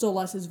TikTok still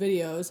lets his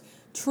videos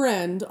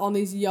trend on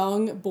these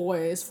young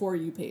boys' For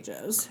You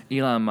pages.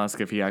 Elon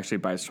Musk, if he actually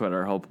buys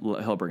Twitter,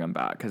 he'll bring him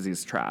back because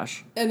he's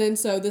trash. And then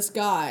so this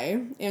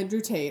guy,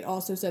 Andrew Tate,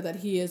 also said that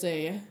he is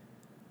a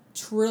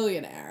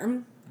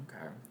trillionaire.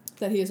 Okay.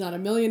 That he is not a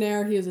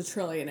millionaire, he is a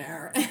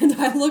trillionaire. And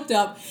I looked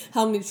up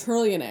how many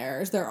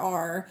trillionaires there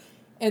are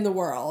in the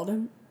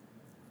world.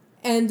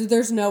 And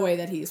there's no way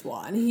that he's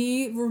one.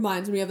 He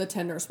reminds me of the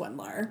Tinder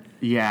swindler.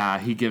 Yeah,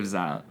 he gives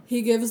that.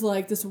 He gives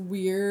like this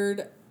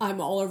weird,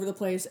 I'm all over the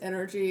place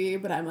energy,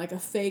 but I'm like a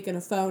fake and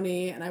a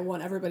phony, and I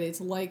want everybody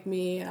to like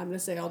me, and I'm going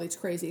to say all these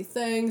crazy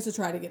things to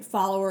try to get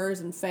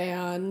followers and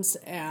fans,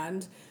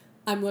 and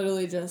I'm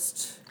literally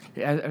just...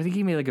 I think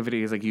he made like a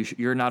video. He's like,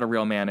 you're not a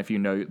real man if you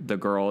know the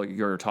girl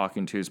you're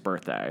talking to's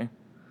birthday.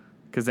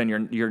 Because then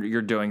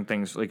you're doing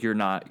things like you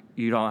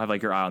don't have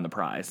like your eye on the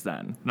prize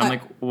then. And I'm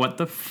like, what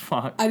the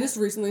fuck? I just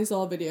recently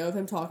saw a video of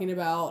him talking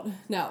about,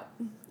 now,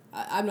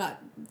 I'm not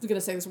going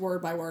to say this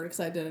word by word because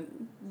I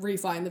didn't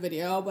re-find the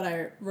video, but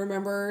I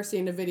remember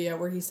seeing a video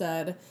where he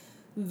said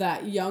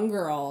that young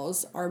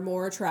girls are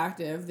more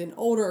attractive than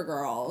older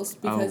girls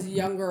because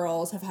young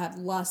girls have had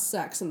less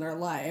sex in their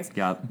life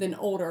than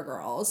older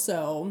girls.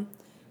 So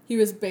he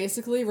was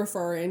basically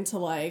referring to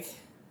like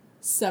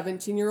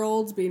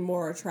 17-year-olds being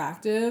more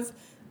attractive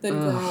than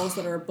girls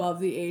that are above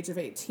the age of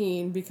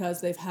 18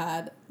 because they've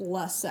had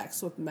less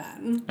sex with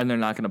men. And they're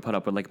not going to put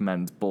up with like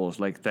men's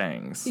bullshit like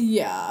things.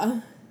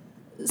 Yeah.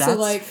 That's so,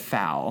 like,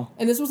 foul.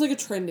 And this was like a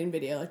trending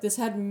video. Like this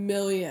had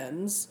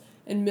millions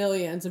and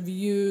millions of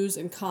views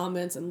and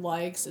comments and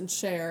likes and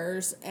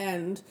shares,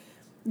 and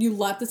you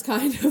let this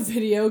kind of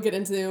video get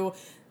into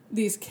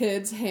these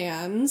kids'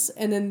 hands,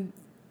 and then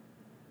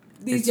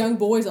these young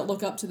boys that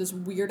look up to this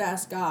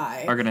weird-ass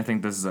guy are going to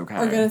think this is okay.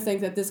 Are going to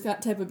think that this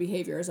type of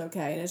behavior is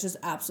okay, and it's just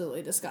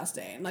absolutely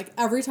disgusting. Like,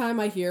 every time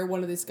I hear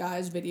one of these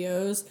guys'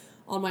 videos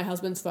on my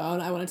husband's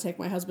phone, I want to take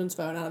my husband's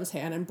phone out of his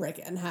hand and break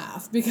it in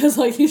half, because,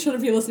 like, he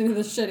shouldn't be listening to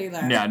this shit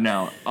either. Yeah,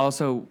 no.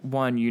 Also,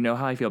 one, you know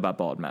how I feel about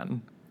bald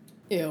men.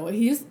 Ew,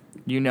 he's...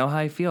 You know how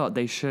I feel.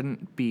 They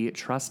shouldn't be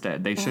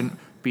trusted. They shouldn't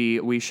be...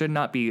 We should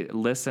not be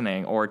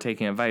listening or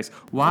taking advice.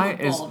 Why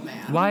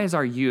is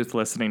our youth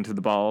listening to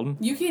the bald?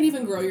 You can't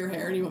even grow your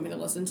hair and you want me to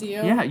listen to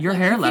you? Yeah, your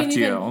hair left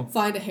you. You can't even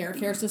find a hair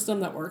care system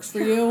that works for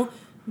you,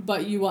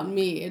 but you want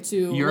me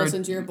to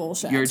listen to your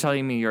bullshit. You're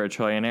telling me you're a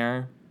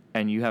trillionaire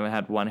and you haven't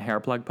had one hair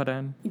plug put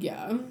in?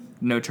 Yeah.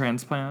 No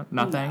transplant?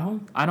 Nothing?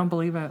 No. I don't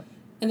believe it.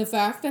 And the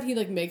fact that he,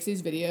 like, makes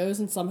these videos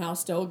and somehow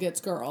still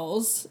gets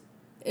girls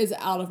is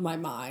out of my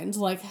mind.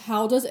 Like,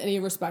 how does any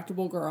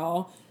respectable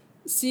girl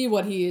see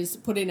what he's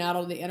putting out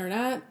on the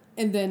internet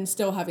and then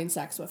still having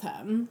sex with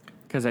him?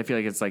 Because I feel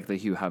like it's like the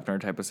Hugh Hefner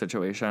type of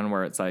situation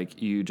where it's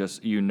like you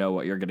know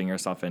what you're getting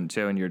yourself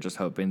into, and you're just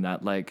hoping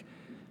that, like,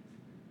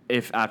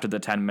 if after the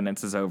 10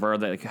 minutes is over,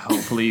 that like,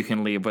 hopefully you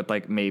can leave with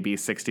like maybe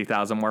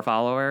 60,000 more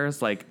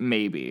followers. Like,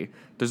 maybe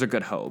there's a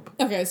good hope.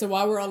 Okay, so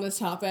while we're on this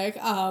topic,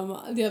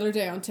 the other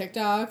day on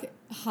TikTok,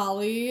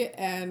 Holly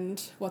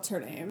and what's her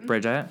name?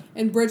 Bridget.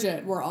 And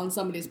Bridget were on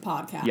somebody's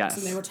podcast. Yes.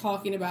 And they were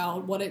talking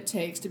about what it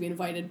takes to be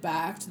invited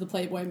back to the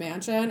Playboy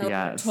Mansion, or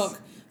what it took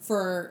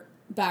for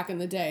back in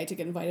the day to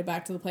get invited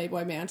back to the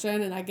Playboy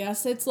Mansion. And I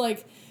guess it's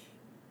like,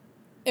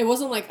 it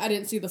wasn't like I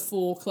didn't see the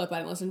full clip, I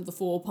didn't listen to the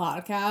full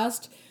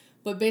podcast.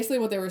 But basically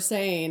what they were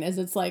saying is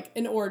it's like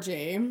an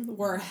orgy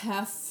where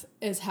Hef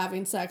is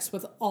having sex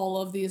with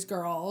all of these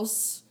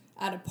girls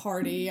at a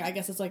party. I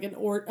guess it's like I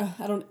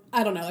don't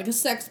know, like a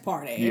sex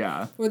party.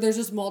 Yeah. Where there's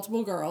just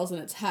multiple girls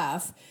and it's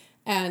Hef,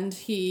 and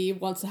he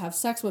wants to have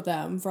sex with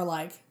them for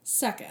like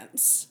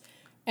seconds.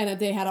 And that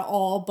they had to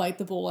all bite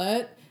the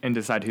bullet. And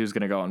decide who's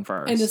going to go in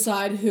first. And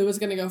decide who was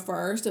going to go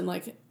first, and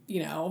like,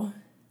 you know.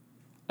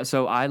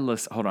 So I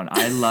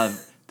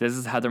love... This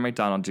is Heather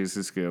McDonald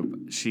Juicy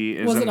Scoop. She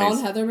is amazing. On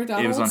Heather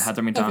McDonald? It was on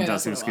Heather McDonald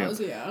Juicy Scoop.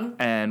 Was, yeah.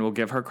 And we'll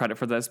give her credit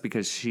for this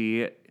because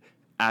she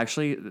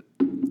actually,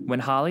 when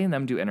Holly and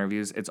them do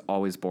interviews, it's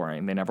always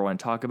boring. They never want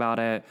to talk about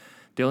it.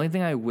 The only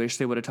thing I wish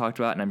they would have talked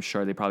about, and I'm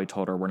sure they probably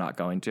told her we're not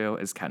going to,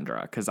 is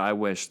Kendra. Because I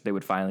wish they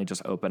would finally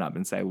just open up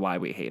and say why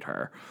we hate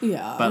her.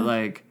 Yeah. But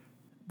like,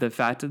 the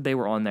fact that they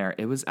were on there,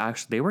 it was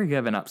actually, they were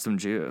giving up some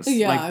juice.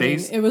 Yeah, like, I mean,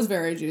 it was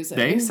very juicy.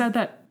 They said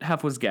that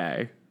Hef was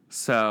gay.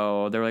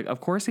 So they were like,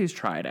 of course he's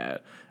tried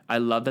it. I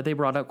love that they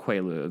brought up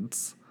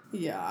Quaaludes.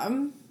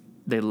 Yeah.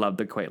 They loved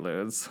the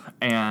Quaaludes.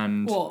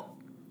 And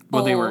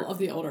they were of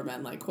the older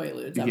men like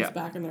Quaaludes. That was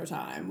back in their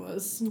time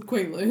was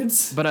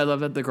Quaaludes. But I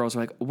love that the girls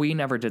were like, we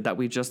never did that.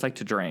 We just like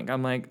to drink.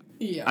 I'm like,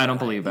 I don't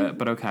believe it,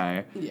 but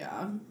okay.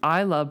 Yeah.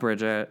 I love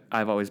Bridget.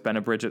 I've always been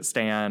a Bridget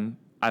stan.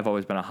 I've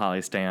always been a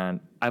Holly stan.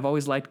 I've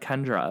always liked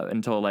Kendra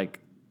until like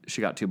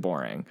she got too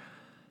boring.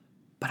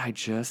 But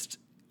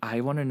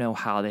I want to know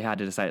how they had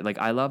to decide. Like,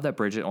 I love that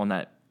Bridget on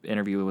that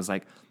interview was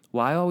like,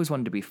 well, I always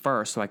wanted to be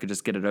first so I could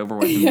just get it over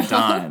with and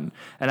done.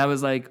 And I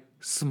was like,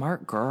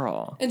 smart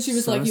girl. And she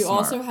was like, you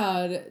also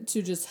had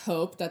to just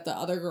hope that the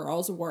other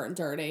girls weren't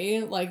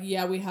dirty. Like,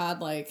 yeah, we had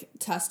like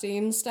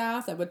testing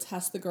staff that would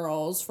test the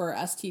girls for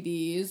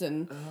STDs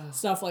and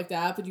stuff like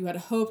that. But you had to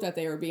hope that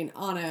they were being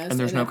honest. And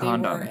there's no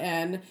condom.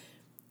 And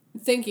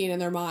thinking in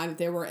their mind that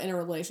they were in a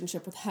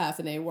relationship with Hef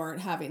and they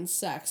weren't having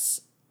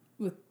sex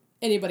with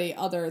anybody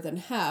other than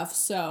Hef.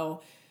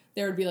 So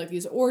there would be like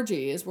these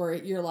orgies where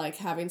you're like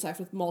having sex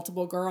with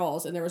multiple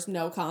girls and there was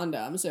no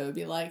condom. So it would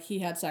be like he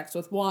had sex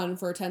with one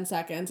for 10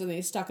 seconds and then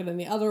he stuck it in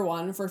the other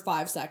one for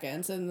 5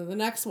 seconds and then the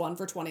next one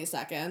for 20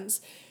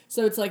 seconds.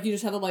 So it's like you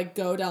just had to like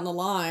go down the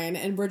line,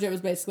 and Bridget was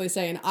basically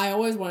saying, I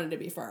always wanted to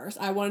be first.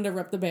 I wanted to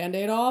rip the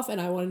Band-Aid off and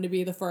I wanted to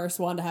be the first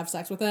one to have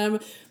sex with him.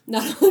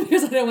 Not only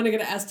because I didn't want to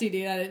get an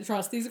STD and I didn't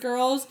trust these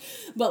girls,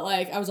 but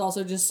like I was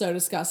also just so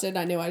disgusted.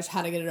 I knew I just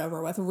had to get it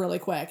over with really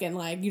quick, and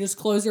like you just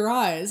close your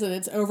eyes and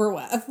it's over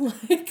with.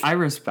 Like, I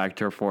respect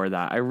her for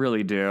that. I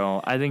really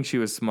do. I think she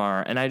was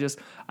smart, and I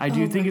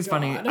do think it's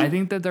funny. I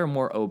think that they're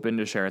more open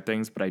to share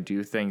things, but I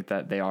do think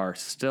that they are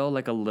still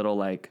like a little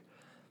like,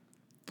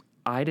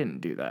 I didn't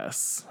do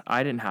this.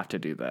 I didn't have to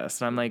do this.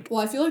 And I'm like...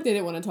 Well, I feel like they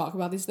didn't want to talk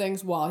about these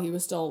things while he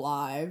was still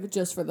alive,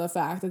 just for the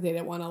fact that they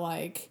didn't want to,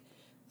 like,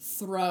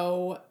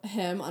 throw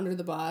him under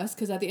the bus.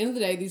 Because at the end of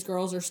the day, these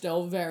girls are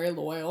still very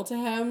loyal to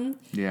him.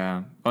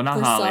 Yeah. Oh, not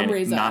Holly. For some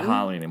reason. Not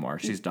Holly anymore.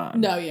 She's done.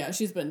 No, yeah,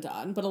 she's been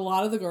done. But a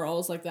lot of the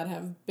girls, like, that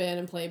have been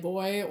in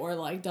Playboy or,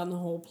 like, done the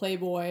whole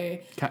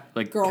Playboy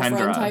girlfriend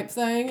Kendra. type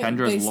thing,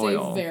 Kendra's they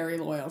loyal. stay very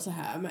loyal to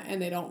him.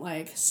 And they don't,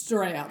 like,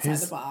 stray outside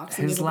the box.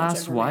 His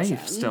last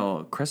wife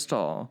still,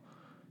 Crystal...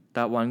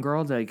 That one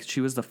girl, like,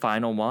 she was the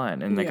final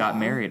one, and they got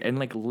married, and,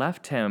 like,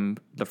 left him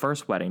the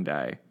first wedding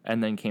day,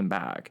 and then came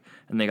back,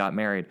 and they got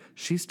married.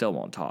 She still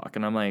won't talk,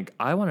 and I'm like,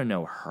 I want to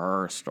know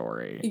her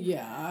story.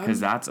 Yeah. Because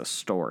that's a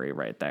story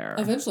right there.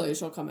 Eventually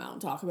she'll come out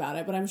and talk about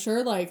it, but I'm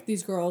sure, like,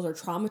 these girls are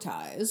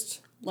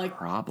traumatized. Like,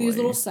 probably. These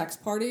little sex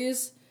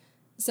parties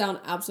sound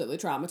absolutely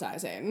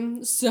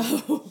traumatizing, so...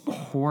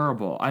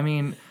 Horrible. I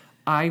mean...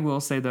 I will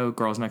say, though,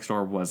 Girls Next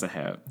Door was a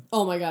hit.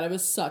 Oh, my God. It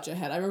was such a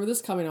hit. I remember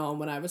this coming on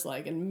when I was,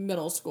 like, in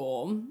middle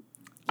school.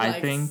 Like,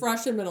 I think...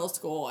 fresh in middle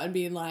school and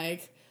being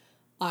like,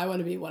 I want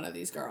to be one of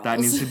these girls. That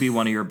needs to be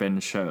one of your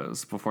binge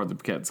shows before the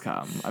kids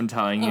come. I'm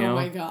telling you. Oh,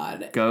 my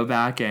God. Go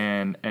back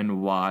in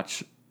and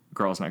watch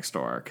Girls Next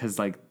Door. Because,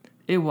 like,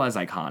 it was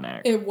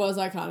iconic. It was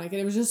iconic. And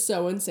it was just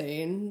so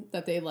insane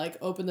that they, like,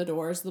 opened the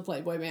doors to the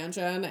Playboy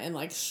Mansion and,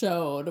 like,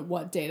 showed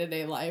what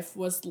day-to-day life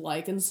was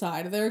like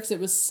inside of there. Because it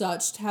was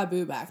such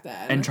taboo back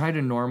then. And tried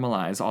to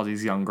normalize all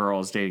these young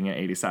girls dating an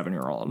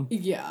 87-year-old.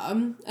 Yeah.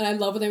 And I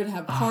love when they would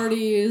have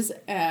parties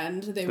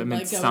and they would,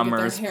 like, go and get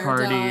their hair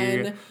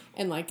done.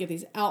 And, like, get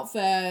these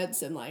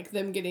outfits and, like,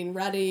 them getting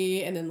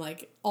ready. And then,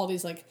 like, all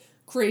these, like...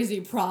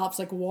 crazy props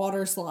like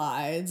water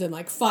slides and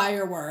like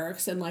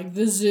fireworks and like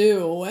the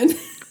zoo and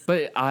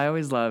But I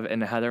always love,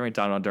 and Heather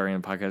McDonald during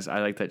the podcast,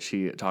 I like that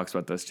she talks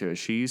about this too.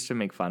 She used to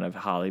make fun of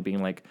Holly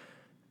being like,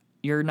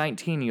 you're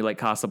 19, you like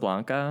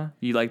Casablanca?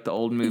 You like the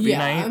old movie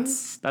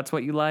nights? That's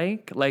what you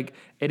like? Like,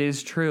 it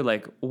is true.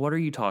 Like, what are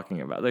you talking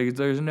about? Like,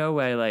 there's no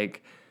way,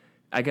 like,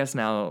 I guess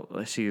now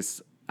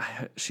she's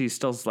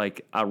still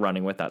like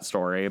running with that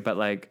story, but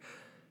like,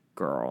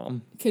 girl.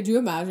 Could you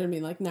imagine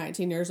being like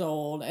 19 years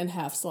old and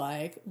Hef's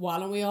like, why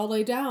don't we all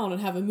lay down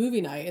and have a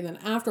movie night, and then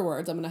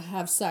afterwards I'm going to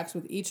have sex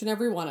with each and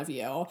every one of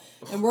you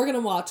and we're going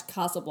to watch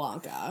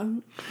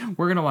Casablanca.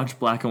 We're going to watch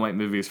black and white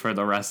movies for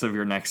the rest of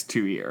your next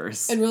 2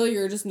 years. And really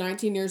you're just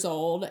 19 years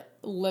old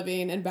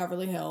living in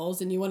Beverly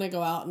Hills and you want to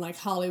go out in like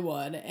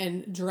Hollywood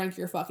and drink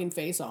your fucking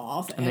face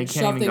off and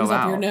shove things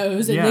up your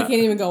nose, and they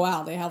can't even go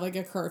out. They have like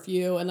a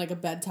curfew and like a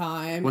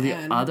bedtime. Well, the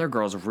other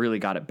girls really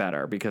got it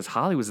better because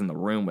Holly was in the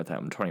room with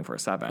him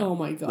 24/7. Oh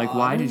my God. Like,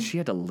 why did she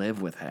have to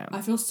live with him?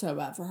 I feel so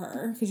bad for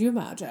her. Could you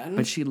imagine?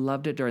 But she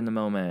loved it during the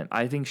moment.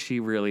 I think she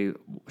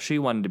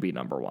wanted to be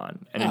number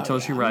one. And until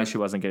she realized she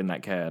wasn't getting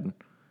that kid,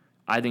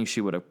 I think she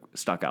would have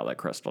stuck out like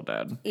Crystal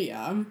did.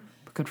 Yeah.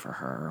 Good for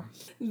her.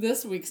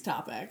 This week's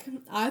topic.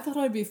 I thought it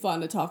would be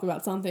fun to talk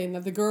about something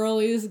that the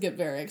girlies get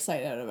very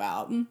excited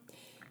about.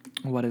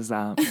 What is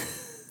that?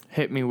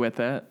 Hit me with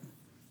it.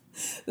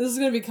 This is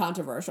going to be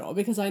controversial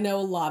because I know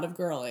a lot of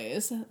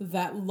girlies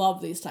that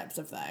love these types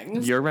of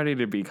things. You're ready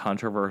to be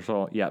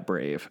controversial yet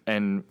brave.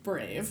 And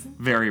brave.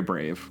 Very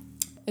brave.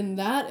 And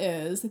that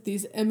is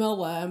these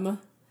MLM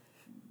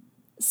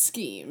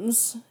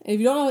schemes. And if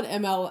you don't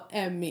know what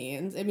MLM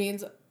means, it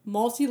means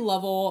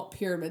multi-level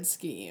pyramid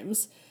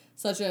schemes,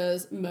 such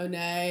as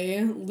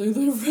Monet,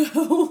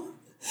 LuLaRoe,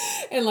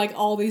 and like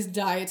all these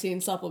dieting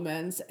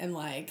supplements and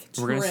like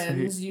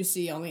trends you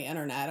see on the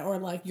internet, or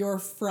like your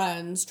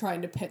friends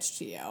trying to pitch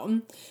to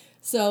you.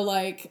 So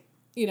like,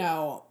 you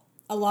know,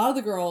 a lot of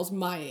the girls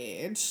my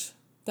age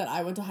that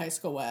I went to high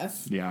school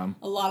with,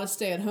 a lot of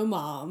stay-at-home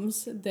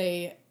moms,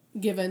 they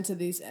give into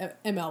these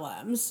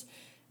MLMs.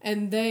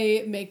 And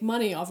they make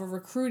money off of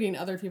recruiting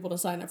other people to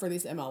sign up for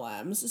these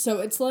MLMs. So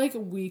it's like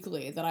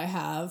weekly that I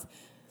have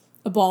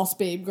a boss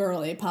babe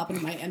girly pop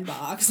into my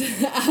inbox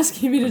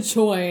asking me to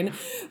join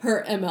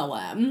her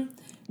MLM.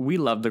 We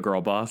love the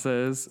girl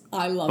bosses.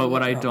 I love But the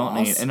what girl I don't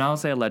boss. mean, and I'll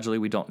say allegedly,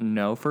 we don't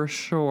know for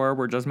sure.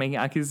 We're just making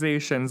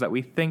accusations that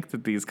we think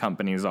that these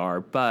companies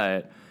are.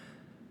 But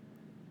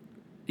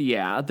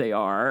yeah, they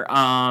are.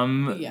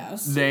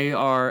 Yes. They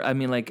are. I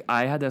mean, like,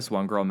 I had this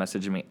one girl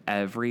messaging me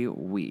every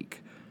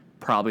week,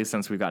 probably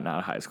since we've gotten out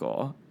of high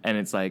school. And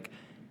it's like,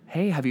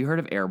 hey, have you heard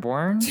of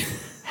Airborne?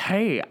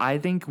 Hey, I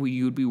think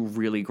you'd be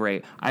really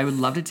great. I would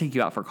love to take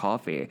you out for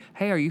coffee.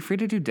 Hey, are you free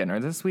to do dinner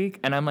this week?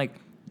 And I'm like,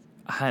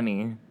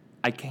 honey,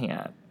 I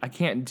can't. I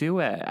can't do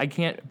it. I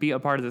can't be a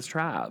part of this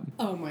trap.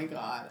 Oh my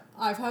God.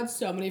 I've had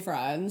so many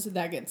friends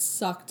that get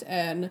sucked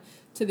in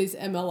to these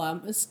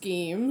MLM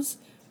schemes,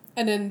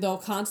 and then they'll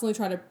constantly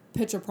try to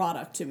pitch a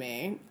product to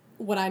me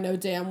when I know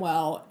damn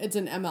well it's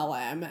an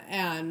MLM,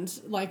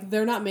 and like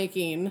they're not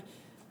making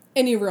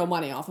any real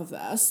money off of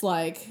this.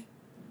 Like,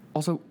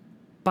 also,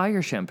 buy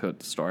your shampoo at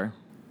the store.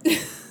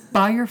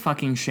 Buy your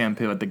fucking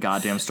shampoo at the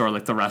goddamn store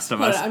like the rest of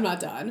us. I'm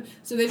not done.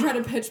 So they try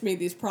to pitch me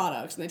these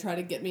products, and they try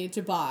to get me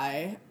to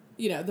buy,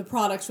 you know, the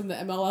products from the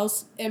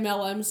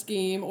MLM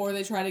scheme, or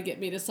they try to get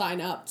me to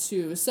sign up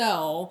to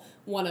sell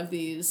one of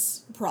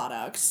these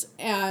products.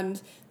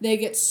 And they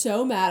get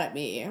so mad at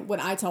me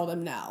when I tell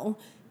them no.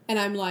 And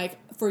I'm like,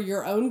 for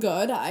your own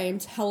good, I am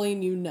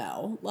telling you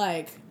no.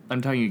 Like,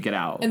 I'm telling you, get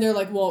out. And they're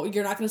like, well,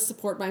 you're not going to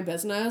support my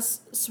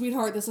business?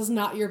 Sweetheart, this is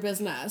not your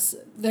business.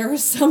 There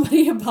is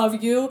somebody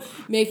above you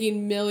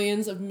making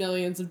millions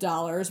of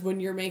dollars when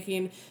you're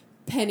making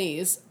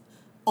pennies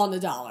on the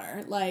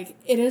dollar. Like,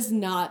 it is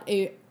not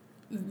a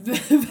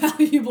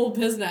valuable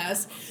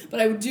business.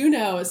 But I do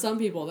know some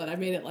people that have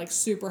made it, like,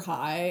 super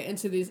high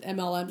into these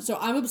MLMs. So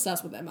I'm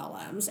obsessed with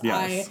MLMs.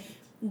 Yes. I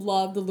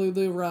love the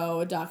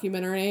LuLaRoe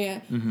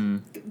documentary. Mm-hmm.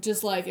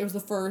 Just like, it was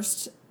the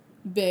first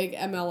big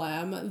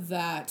MLM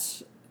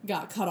that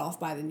got cut off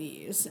by the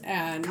knees,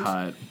 and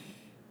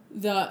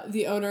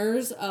the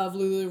owners of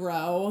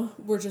LuLaRoe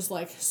were just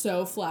like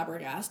so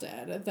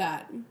flabbergasted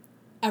that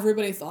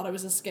everybody thought it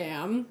was a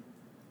scam.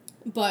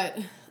 But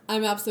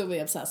I'm absolutely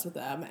obsessed with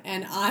them,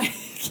 and I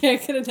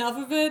can't get enough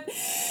of it.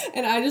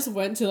 And I just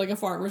went to like a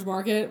farmer's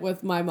market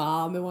with my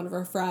mom and one of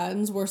her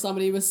friends where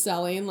somebody was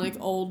selling like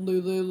old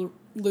LuLaRoe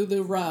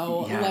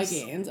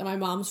leggings, and my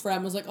mom's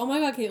friend was like, oh my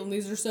God, Caitlin,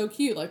 these are so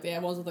cute, like they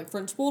have ones with like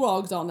French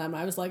bulldogs on them.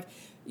 And I was like,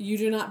 you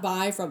do not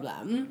buy from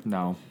them.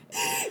 No.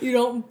 You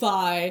don't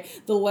buy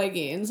the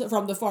leggings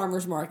from the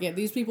farmer's market.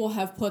 These people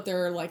have put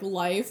their like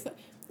life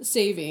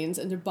savings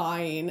into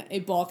buying a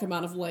bulk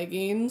amount of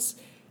leggings,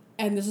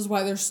 and this is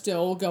why they're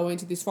still going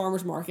to these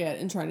farmer's market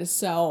and trying to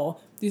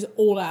sell these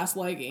old ass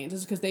leggings,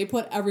 is because they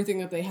put everything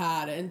that they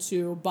had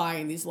into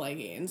buying these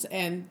leggings,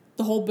 and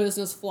the whole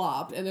business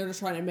flopped, and they're just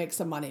trying to make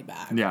some money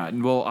back. Yeah,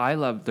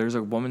 well, there's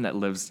a woman that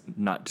lives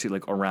not too,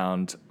 like,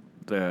 around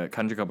the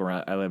country club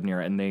where I live near,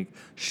 and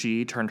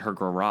she turned her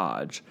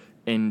garage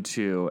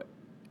into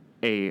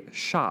a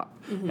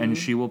shop, and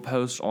she will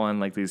post on,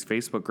 like, these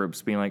Facebook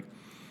groups being like,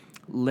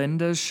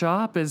 Linda's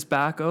shop is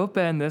back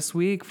open this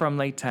week from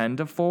like 10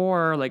 to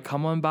 4. Like,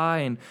 come on by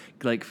and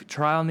like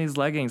try on these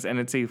leggings. And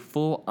it's a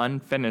full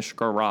unfinished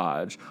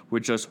garage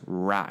with just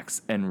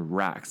racks and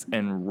racks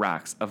and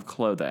racks of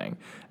clothing.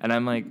 And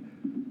I'm like,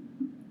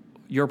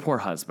 your poor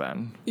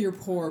husband. Your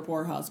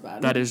poor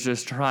husband. That is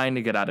just trying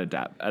to get out of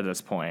debt at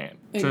this point.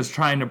 Just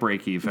trying to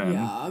break even.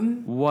 Yeah.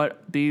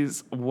 What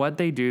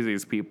they do to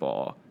these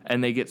people,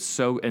 and they get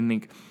so,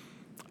 and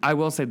I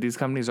will say these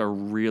companies are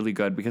really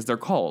good because they're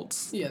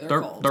cults. Yeah,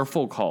 they're cults. They're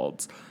full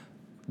cults.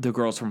 The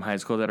girls from high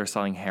school that are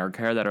selling hair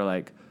care that are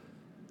like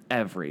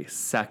every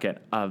second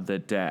of the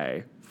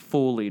day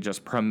fully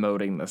just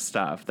promoting the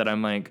stuff that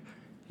I'm like,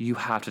 you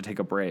have to take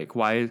a break.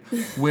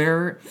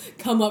 Where?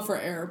 Come up for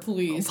air,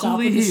 please. Stop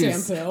with the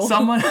shampoo.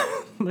 Someone,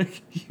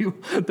 like,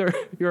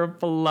 you're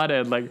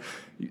flooded. Like,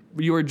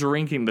 you are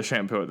drinking the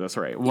shampoo at this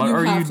rate. What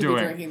are you doing? You have to be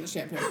drinking the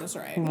shampoo at this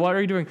rate. What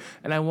are you doing?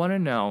 And I want to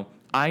know,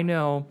 I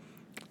know,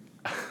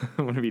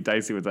 I'm going to be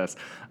dicey with this.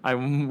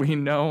 We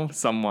know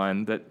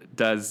someone that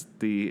does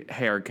the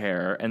hair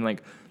care, and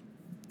like,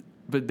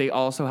 but they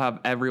also have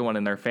everyone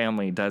in their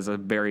family does a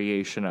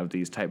variation of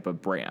these type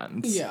of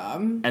brands. Yeah.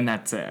 And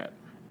that's it.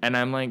 And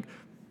I'm like,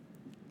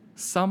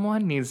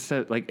 someone needs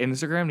to, like,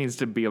 Instagram needs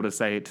to be able to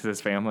say to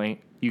this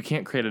family, you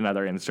can't create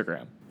another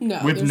Instagram. No.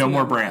 With no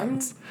more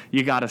brands.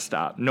 You got to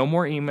stop. No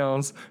more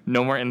emails,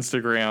 no more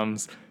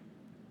Instagrams.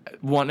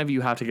 One of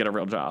you have to get a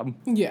real job.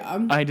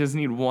 Yeah. I just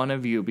need one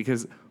of you,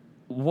 because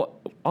what?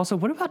 Also,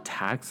 what about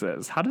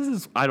taxes? How does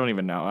this? I don't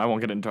even know. I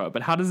won't get into it.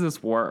 But how does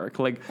this work?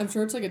 Like, I'm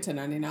sure it's like a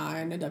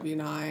 1099, a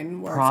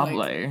W-9, where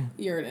probably it's like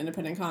you're an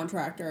independent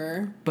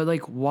contractor. But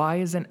like, why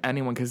isn't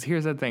anyone? Because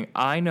here's the thing: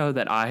 I know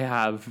that I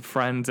have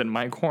friends in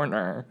my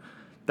corner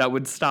that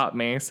would stop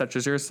me, such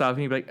as yourself,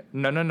 and you'd be like,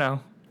 no,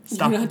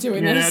 stop! You're not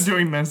doing You're this. not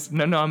doing this.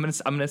 No, I'm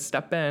gonna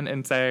step in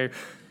and say,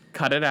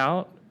 cut it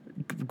out.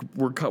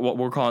 We're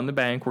calling the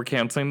bank. We're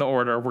canceling the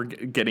order. We're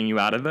getting you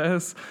out of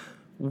this.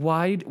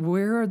 Why?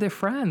 Where are the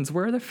friends?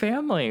 Where are the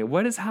family?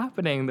 What is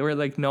happening? Where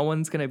like no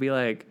one's gonna be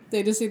like.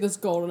 They just see this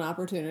golden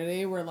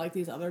opportunity where like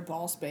these other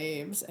boss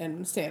babes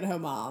and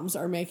stay-at-home moms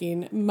are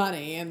making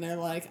money, and they're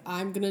like,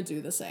 I'm gonna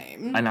do the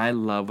same. And I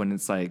love when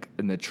it's like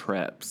in the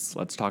trips.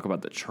 Let's talk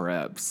about the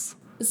trips.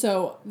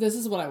 So this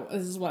is what I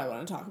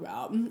want to talk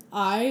about.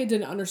 I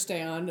didn't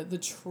understand the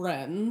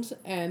trend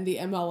and the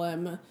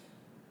MLM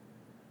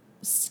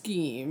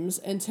schemes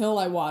until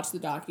I watched the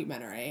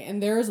documentary,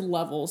 and there's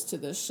levels to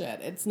this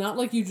shit. It's not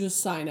like you just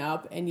sign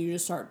up and you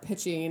just start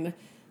pitching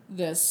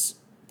this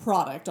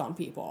product on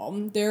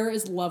people. There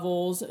is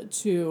levels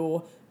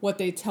to what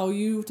they tell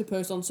you to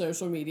post on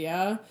social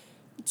media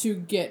to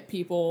get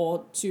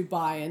people to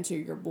buy into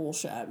your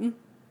bullshit.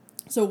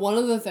 So one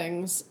of the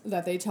things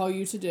that they tell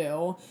you to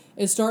do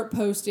is start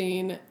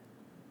posting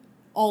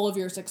all of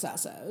your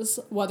successes.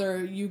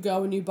 Whether you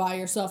go and you buy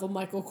yourself a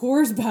Michael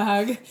Kors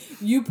bag,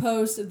 you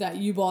post that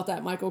you bought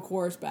that Michael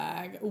Kors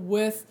bag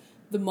with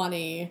the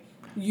money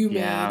you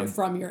made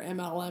from your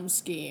MLM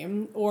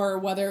scheme. Or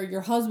whether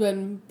your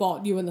husband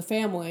bought you and the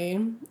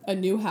family a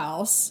new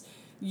house,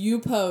 you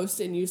post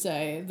and you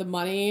say, the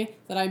money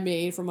that I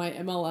made from my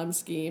MLM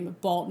scheme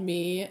bought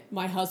me,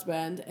 my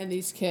husband, and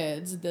these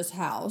kids this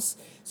house.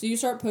 So you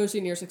start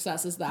posting your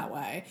successes that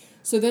way.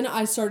 So then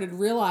I started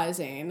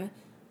realizing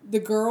the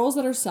girls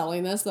that are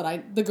selling this,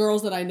 the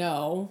girls that I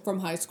know from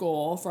high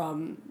school,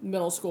 from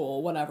middle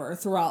school, whatever,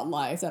 throughout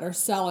life that are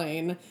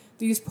selling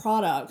these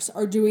products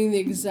are doing the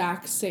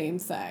exact same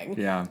thing.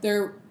 Yeah.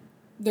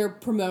 They're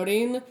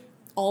promoting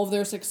all of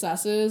their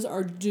successes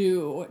are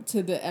due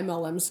to the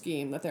MLM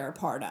scheme that they're a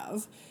part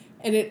of.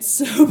 And it's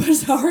so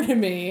bizarre to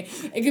me.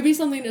 It could be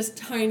something as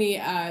tiny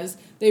as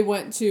they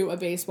went to a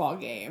baseball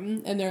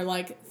game and they're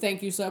like,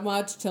 thank you so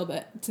much to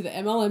the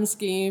MLM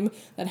scheme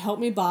that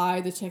helped me buy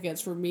the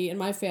tickets for me and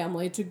my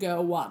family to go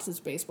watch this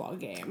baseball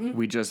game.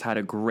 We just had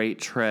a great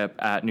trip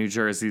at New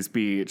Jersey's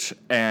beach,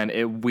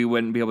 and we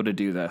wouldn't be able to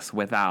do this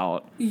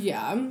without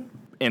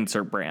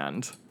insert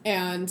brand.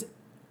 And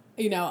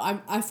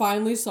I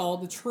finally saw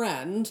the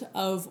trend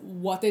of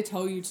what they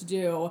tell you to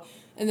do.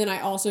 And then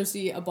I also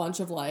see a bunch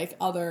of, like,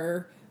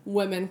 other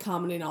women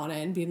commenting on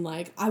it and being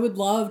like, I would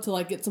love to,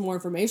 like, get some more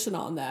information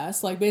on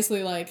this. Like,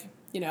 basically, like,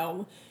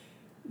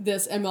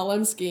 this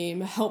MLM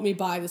scheme helped me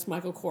buy this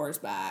Michael Kors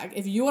bag.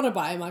 If you want to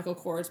buy a Michael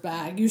Kors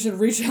bag, you should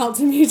reach out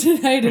to me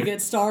today to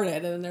get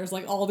started. And then there's,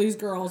 like, all these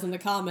girls in the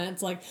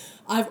comments, like,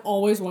 I've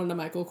always wanted a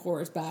Michael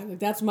Kors bag. Like,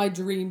 that's my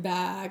dream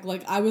bag.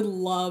 Like, I would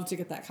love to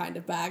get that kind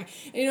of bag.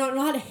 And, I'm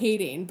not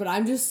hating, but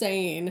I'm just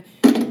saying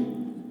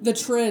the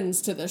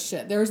trends to this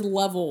shit. There's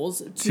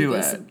levels to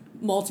this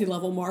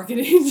multi-level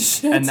marketing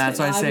shit. And that's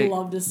why I say I'd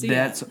love to see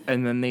it.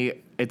 And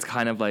then it's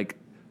kind of like,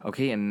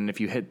 okay, and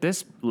if you hit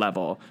this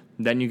level,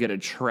 then you get a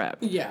trip.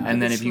 Yeah. And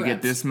then if you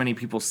get this many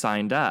people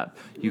signed up,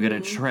 you get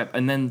a trip.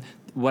 And then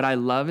what I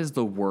love is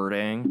the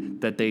wording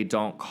that they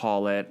don't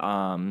call it.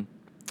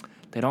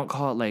 They don't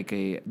call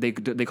it they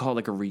call it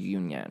like a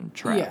reunion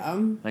trip. Yeah.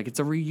 Like it's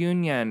a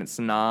reunion. It's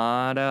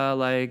not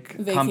a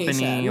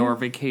company or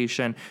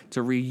vacation. It's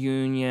a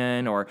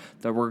reunion, or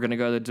that we're going to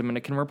go to the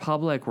Dominican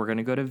Republic. We're going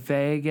to go to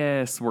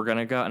Vegas. We're going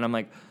to go. And I'm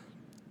like,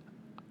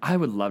 I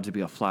would love to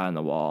be a fly on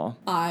the wall.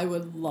 I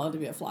would love to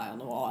be a fly on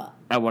the wall.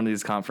 At one of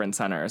these conference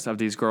centers of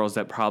these girls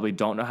that probably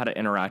don't know how to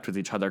interact with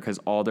each other because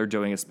all they're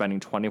doing is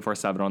spending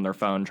 24/7 on their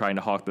phone trying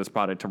to hawk this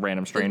product to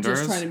random strangers.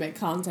 Just trying to make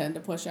content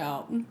to push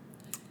out.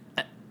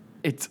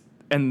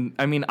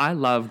 I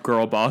love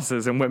girl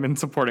bosses and women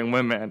supporting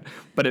women,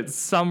 but at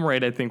some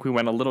rate, I think we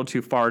went a little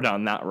too far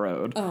down that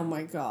road. Oh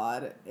my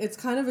God. It's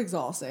kind of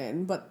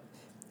exhausting, but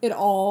it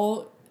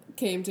all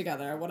came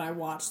together when I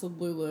watched the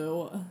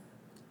Lulu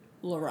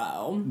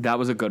Lareau. That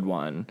was a good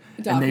one.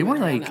 And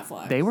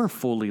they were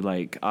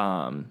fully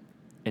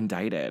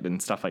indicted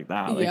and stuff like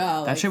that.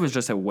 That shit was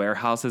just at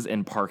warehouses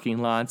in parking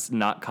lots,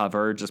 not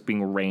covered, just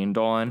being rained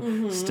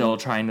on, still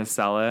trying to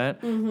sell it.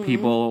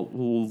 People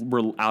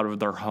were out of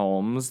their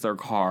homes, their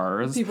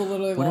cars. People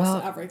literally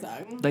lost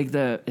everything.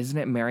 Isn't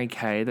it Mary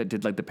Kay that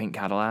did the pink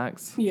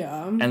Cadillacs?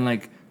 Yeah.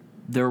 And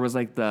there was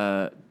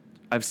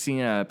I've seen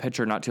a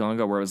picture not too long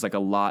ago where it was a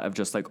lot of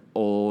just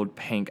old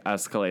pink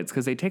Escalades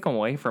because they take them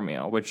away from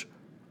you, which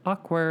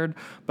awkward,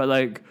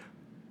 but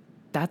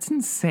that's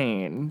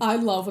insane. I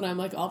love when I'm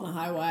on the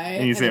highway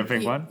and you see a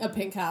pink one? A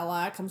pink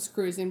Cadillac comes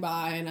cruising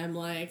by and I'm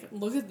like,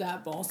 look at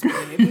that boss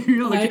babe.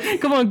 You're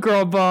come on,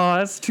 girl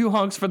boss. 2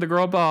 honks for the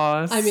girl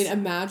boss. I mean,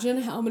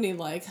 imagine how many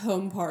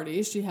home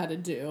parties she had to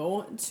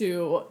do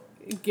to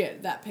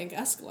get that pink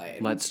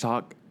Escalade. Let's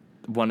talk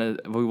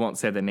we won't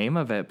say the name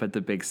of it, but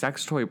the big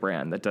sex toy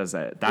brand that does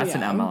it, that's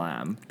an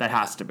MLM. That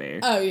has to be.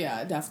 Oh,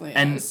 yeah, it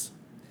definitely is.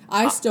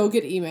 I still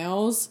get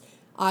emails.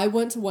 I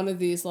went to one of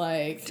these,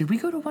 like... Did we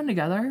go to one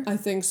together? I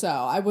think so.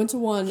 I went to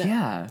one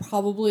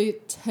probably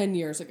 10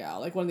 years ago.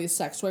 Like, one of these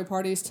sex toy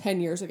parties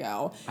 10 years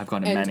ago. I've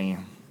gone to many.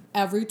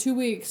 Every 2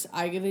 weeks,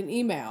 I get an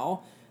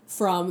email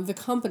from the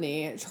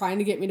company trying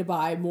to get me to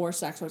buy more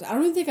sex toys. I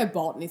don't even think I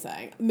bought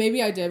anything.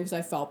 Maybe I did because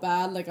I felt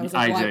bad. Like, I was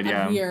like,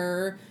 I'm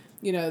here.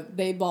 You know,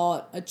 they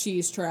bought a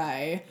cheese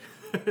tray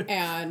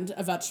and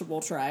a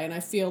vegetable tray, and I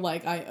feel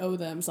like I owe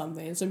them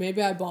something. So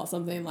maybe I bought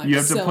something like you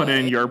have to put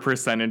in your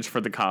percentage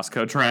for the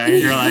Costco tray.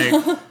 You're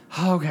like,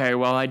 okay,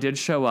 well, I did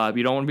show up.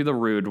 You don't want to be the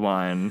rude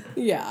one.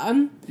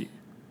 Yeah.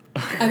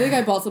 I think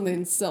I bought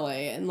something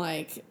silly, and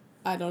like,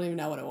 I don't even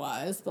know what it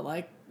was, but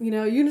like, you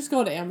know, you can just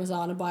go to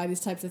Amazon and buy these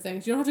types of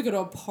things. You don't have to go to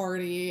a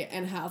party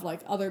and have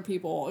like other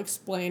people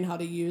explain how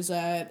to use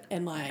it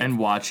and like... And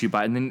watch you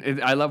buy. And then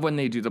I love when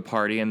they do the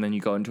party and then you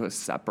go into a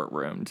separate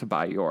room to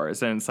buy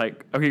yours. And it's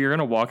like, okay, you're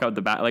going to walk out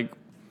the back. Like,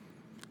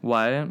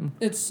 what?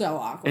 It's so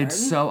awkward. It's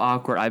so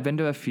awkward. I've been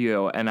to a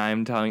few and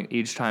I'm telling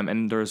each time.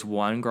 And there's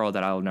one girl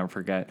that I'll never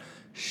forget.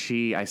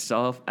 I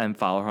still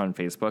follow her on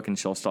Facebook and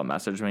she'll still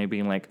message me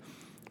being like,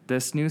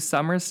 this new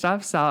summer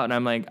stuff's out. And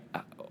I'm like...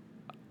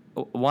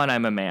 One,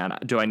 I'm a man.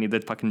 Do I need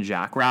the fucking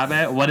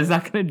jackrabbit? What is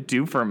that going to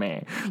do for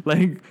me?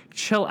 Like,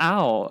 chill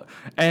out.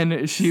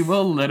 And she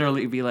will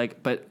literally be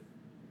like, but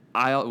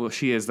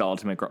she is the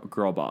ultimate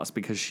girl boss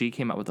because she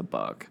came out with a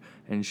book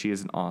and she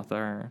is an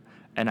author.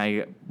 And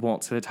I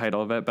won't say the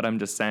title of it, but I'm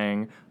just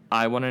saying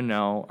I want to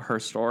know her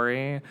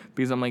story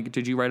because I'm like,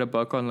 did you write a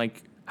book on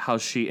like how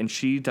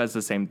she does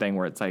the same thing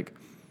where it's like,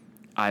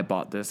 I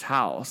bought this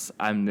house.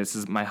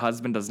 My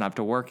husband doesn't have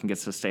to work and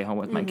gets to stay home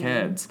with my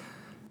kids.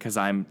 Because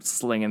I'm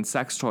slinging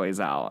sex toys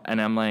out. And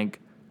I'm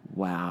like,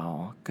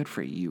 wow, good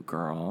for you,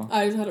 girl.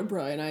 I just had a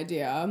brilliant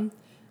idea.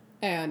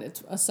 And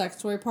it's a sex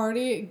toy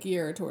party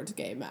geared towards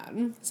gay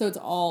men. So it's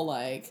all,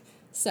 like,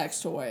 sex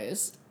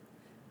toys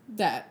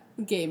that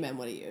gay men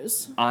would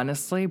use.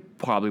 Honestly,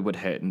 probably would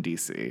hit in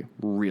D.C.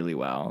 really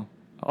well.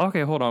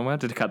 Okay, hold on. We have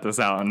to cut this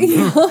out and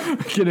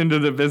get into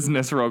the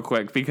business real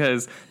quick.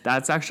 Because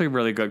that's actually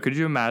really good. Could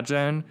you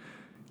imagine...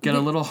 Get a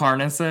little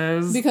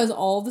harnesses. Because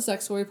all the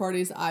sex toy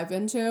parties I've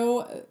been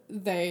to,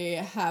 they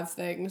have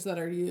things that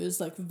are used,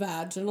 like,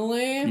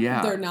 vaginally.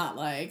 Yeah. They're not,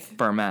 like...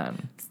 For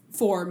men.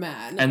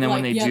 And then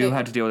when they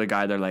have to deal with a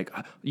guy, they're like,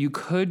 you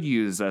could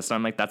use this. And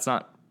I'm like, that's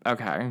not...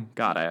 Okay,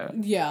 got it.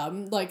 Yeah,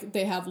 like,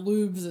 they have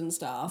lubes and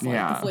stuff.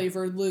 Like, the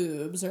flavored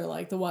lubes, or,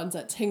 like, the ones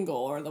that tingle,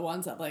 or the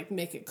ones that, like,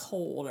 make it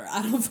cold, or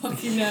I don't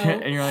fucking know.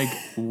 And you're like,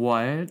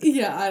 what?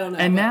 Yeah, I don't know.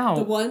 And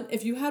now...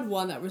 If you had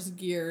one that was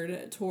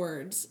geared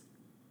towards...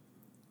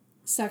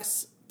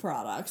 sex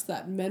products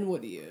that men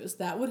would use,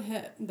 that would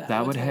hit.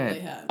 That would totally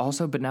hit.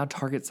 Also, but now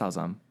Target sells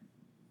them.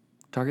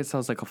 Target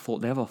sells like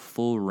they have a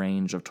full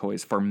range of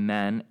toys for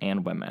men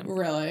and women.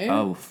 Really?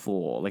 Oh,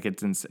 full. Like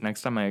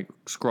next time I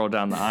scroll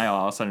down the aisle,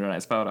 I'll send you a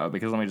nice photo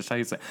because let me just tell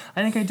you something.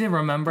 I think I did.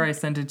 Remember I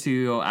sent it to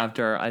you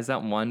after I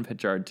sent one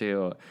picture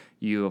to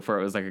you it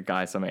was like a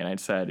guy something and I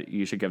said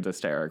you should give this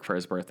to Eric for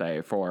his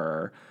birthday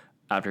for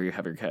after you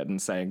have your kid and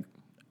saying,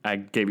 I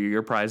gave you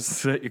your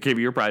prize. You gave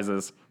you your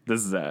prizes.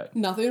 This is it.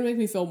 Nothing would make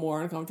me feel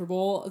more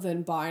uncomfortable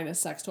than buying a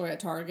sex toy at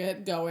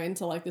Target, going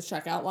to like the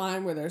checkout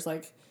line where there's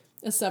like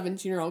a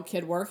 17-year-old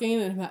kid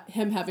working and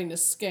him having to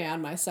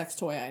scan my sex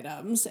toy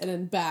items and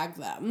then bag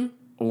them.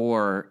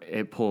 Or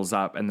it pulls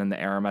up and then the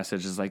error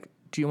message is like,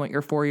 do you want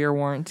your 4-year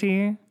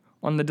warranty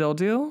on the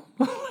dildo?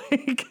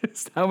 Like,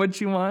 is that what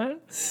you want?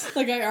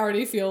 Like, I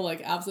already feel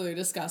like absolutely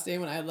disgusting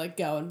when I like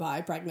go and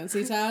buy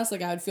pregnancy tests.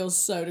 Like, I would feel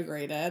so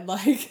degraded.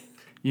 Like,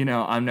 you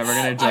know, I'm never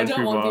going to judge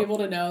people. I don't want people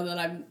to know that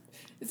I'm...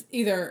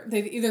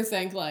 They either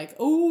think like,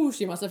 oh,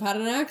 she must have had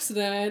an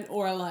accident,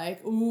 or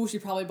like, oh, she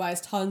probably buys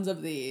tons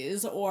of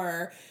these,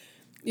 or,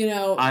 you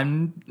know.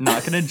 I'm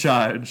not going to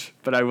judge,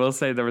 but I will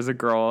say there was a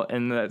girl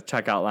in the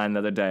checkout line the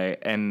other day,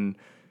 and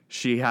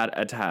she had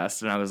a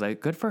test, and I was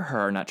like, good for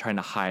her, not trying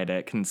to hide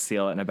it,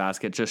 conceal it in a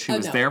basket. Just she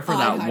was there for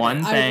that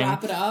one thing. I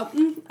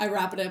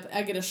wrap it up.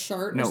 I get a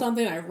shirt or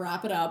something. I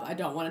wrap it up. I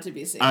don't want it to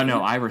be seen. Oh,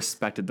 no. I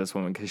respected this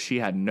woman because she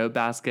had no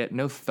basket,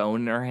 no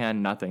phone in her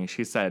hand, nothing.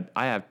 She said,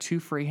 I have 2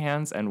 free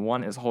hands, and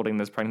one is holding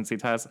this pregnancy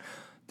test.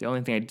 The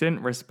only thing I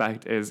didn't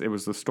respect is it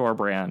was the store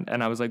brand.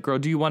 And I was like, girl,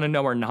 do you want to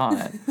know or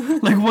not?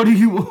 Like, what are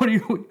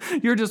you,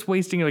 you're just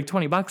wasting like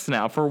 $20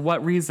 now. For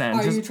what reason?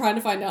 Are you trying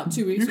to find out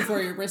 2 weeks before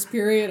your risk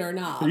period or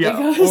not?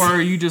 Yeah. Or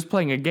are you just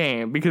playing a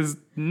game? Because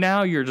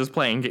now you're just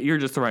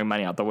throwing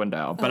money out the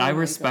window. But I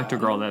respect a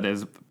girl that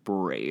is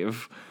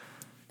brave.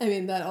 I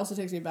mean, that also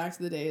takes me back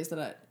to the days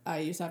that I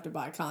used to have to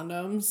buy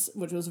condoms,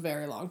 which was a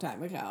very long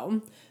time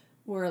ago.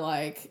 Where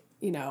like,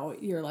 you know,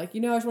 you're like,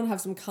 you know, I just want to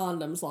have some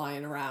condoms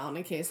lying around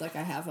in case, like,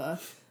 I have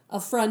a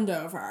friend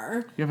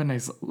over. You have a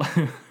nice...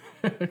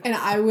 And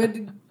I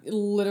would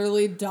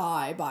literally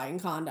die buying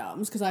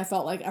condoms because I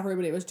felt like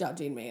everybody was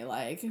judging me.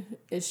 Like,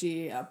 is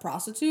she a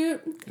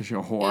prostitute? Is she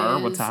a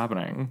whore? What's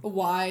happening?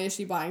 Why is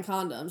she buying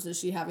condoms? Is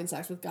she having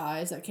sex with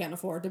guys that can't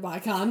afford to buy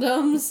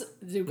condoms?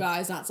 Do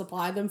guys not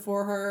supply them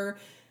for her?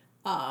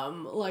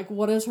 Like,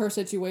 what is her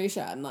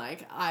situation?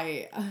 Like,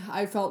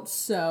 I felt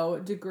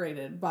so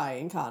degraded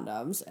buying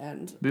condoms,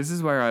 and This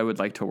is where I would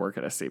like to work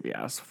at a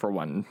CVS for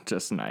one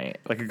just night,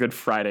 like a good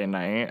Friday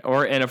night,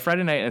 or in a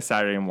Friday night and a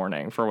Saturday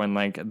morning for when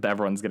like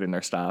everyone's getting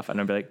their stuff, and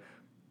I'd be like,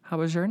 "How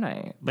was your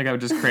night?" Like I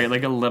would just create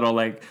like a little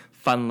like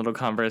fun little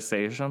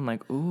conversation,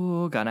 like,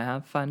 "Ooh, gonna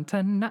have fun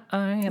tonight."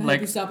 Like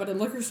you stop at a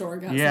liquor store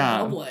and got Yeah.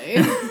 some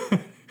Blade.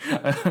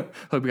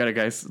 Hope you got a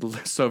guy's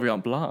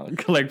Sauvignon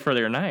Blanc like for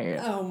their night.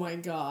 Oh my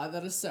god,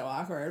 that is so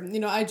awkward. You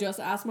know, I just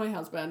asked my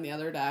husband the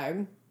other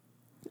day.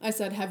 I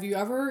said, "Have you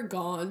ever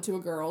gone to a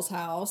girl's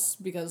house?"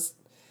 Because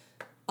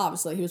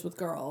obviously he was with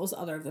girls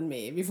other than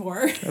me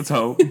before. Let's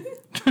hope.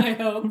 I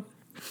hope.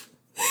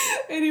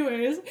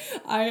 Anyways,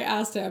 I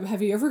asked him,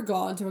 "Have you ever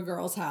gone to a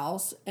girl's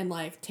house and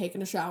like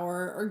taken a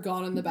shower or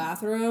gone in the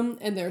bathroom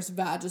and there's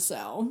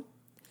Vagisil?"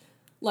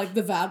 Like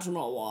the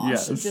vaginal wash,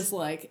 Yes. just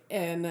like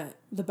in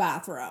the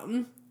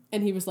bathroom.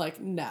 And he was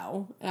like,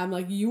 "No." And I'm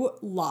like, "You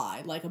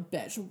lie like a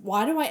bitch.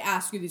 Why do I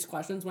ask you these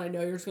questions when I know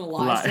you're just going to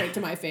lie straight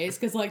to my face?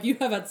 Because, like, you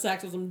have had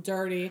sex with some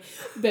dirty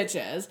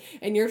bitches.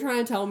 And you're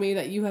trying to tell me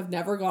that you have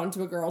never gone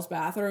to a girl's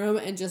bathroom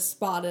and just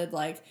spotted,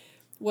 like,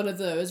 one of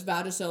those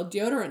Vagisil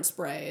deodorant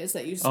sprays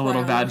that you spray A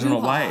little on vaginal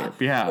your hoo-ha,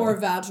 wipe, yeah. or a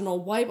vaginal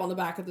wipe on the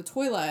back of the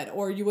toilet.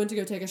 Or you went to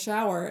go take a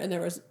shower and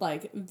there was,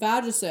 like,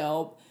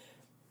 Vagisil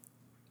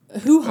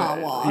hoo-ha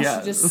wash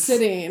yes. just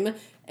sitting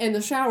in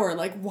the shower.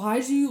 Like,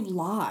 why do you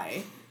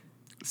lie?"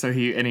 So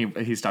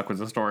he stuck with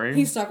the story?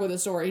 He stuck with the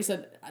story. He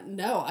said,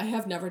 "No, I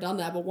have never done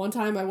that. But one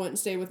time I went and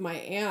stayed with my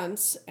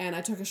aunts and I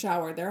took a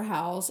shower at their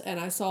house and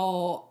I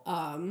saw,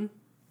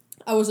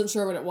 I wasn't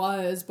sure what it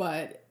was,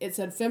 but it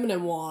said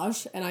feminine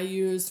wash and I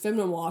used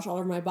feminine wash all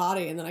over my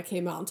body. And then I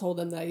came out and told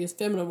them that I used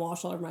feminine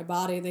wash all over my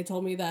body and they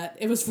told me that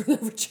it was for their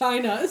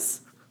vaginas."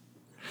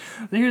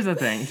 Here's the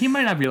thing. He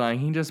might not be lying.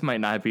 He just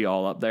might not be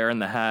all up there in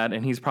the head,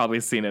 and he's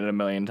probably seen it a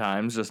million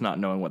times, just not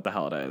knowing what the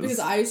hell it is. Because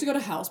I used to go to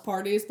house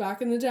parties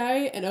back in the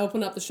day and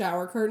open up the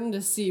shower curtain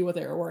to see what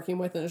they were working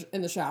with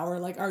in the shower.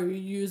 Like, are you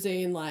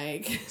using,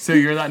 like... So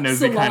you're that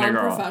nosy kind of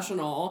girl.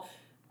 Professional,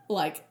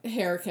 like,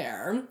 hair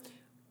care?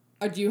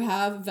 Or do you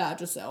have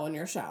Vagisil in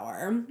your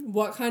shower?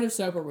 What kind of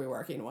soap are we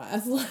working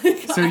with?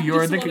 Like, so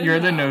you're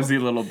the nosy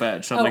little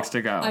bitch that likes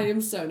to go. I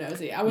am so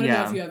nosy. I want to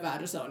know if you have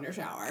Vagisil in your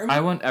shower. I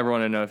want everyone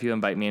to know if you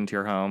invite me into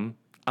your home,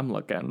 I'm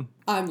looking.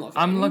 I'm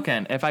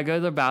looking. If I go to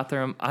the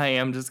bathroom, I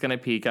am just going to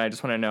peek, and I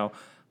just want to know,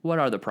 what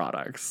are the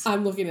products?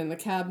 I'm looking in the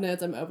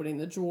cabinets. I'm opening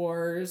the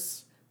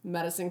drawers.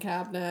 Medicine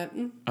cabinet.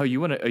 Oh,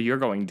 you're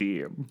going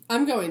deep.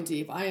 I'm going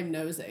deep. I am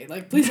nosy.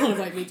 Like, please don't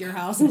invite me to your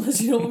house unless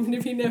you don't want me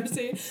to be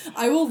nosy.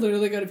 I will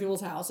literally go to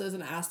people's houses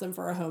and ask them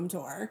for a home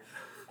tour.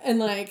 And,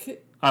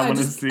 like,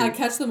 I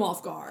catch them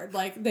off guard.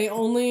 Like, they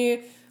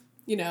only,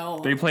 you know...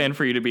 They plan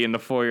for you to be in the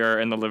foyer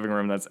in the living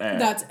room, that's it.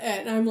 That's it.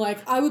 And I'm like,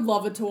 I would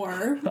love a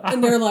tour.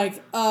 And they're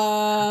like,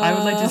 I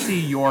would like to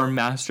see your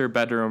master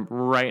bedroom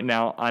right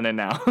now,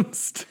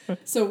 unannounced.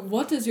 So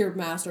what does your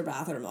master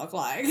bathroom look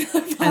like?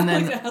 And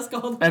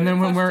then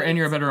when we're in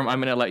your bedroom, I'm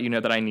going to let you know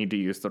that I need to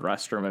use the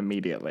restroom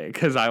immediately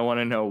because I want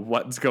to know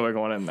what's going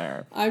on in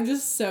there. I'm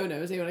just so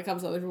nosy when it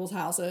comes to other people's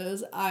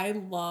houses. I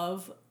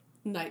love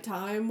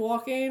nighttime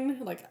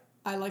walking. Like,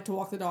 I like to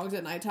walk the dogs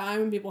at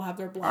nighttime when people have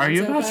their blinds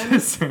open. Are you about to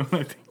assume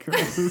I think it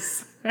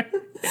was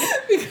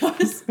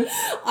because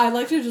I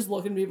like to just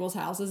look in people's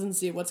houses and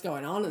see what's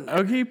going on in there.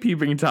 Okay,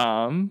 peeping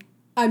Tom.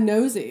 I'm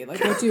nosy.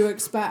 Like, what do you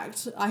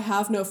expect? I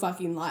have no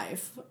fucking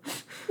life.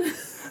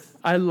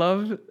 I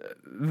love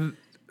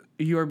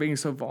you are being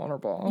so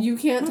vulnerable. You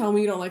can't tell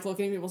me you don't like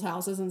looking at people's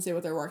houses and see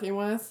what they're working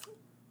with.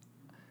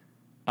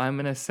 I'm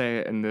going to say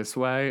it in this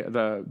way,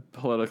 the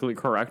politically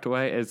correct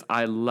way, is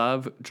I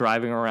love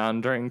driving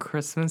around during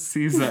Christmas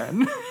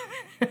season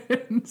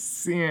and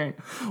seeing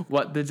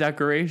what the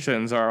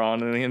decorations are on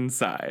the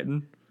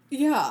inside.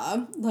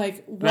 Yeah,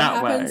 like, what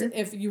happens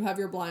if you have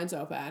your blinds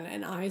open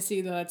and I see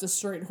that it's a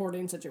straight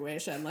hoarding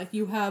situation? Like,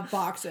 you have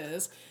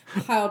boxes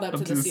piled up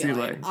to the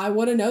ceiling. I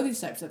want to know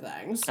these types of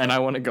things. And I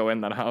want to go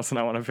in that house and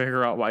I want to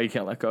figure out why you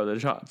can't let go of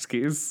the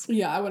tchotchkes.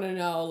 Yeah, I want to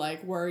know,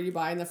 like, where are you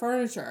buying the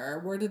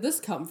furniture? Where did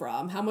this come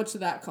from? How much did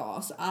that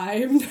cost?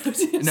 I'm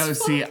nosy. No,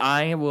 see,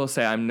 I will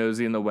say I'm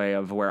nosy in the way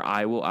of where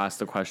I will ask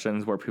the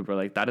questions where people are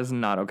like, that is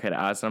not okay to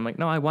ask. And I'm like,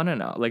 no, I want to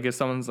know. Like, if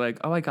someone's like,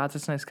 oh, I got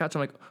this nice couch. I'm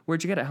like,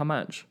 where'd you get it? How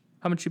much?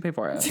 How much you pay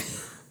for it?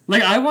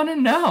 Like, I want to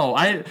know.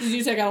 Did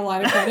you take out a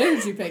line of credit or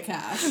did you pay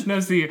cash? No,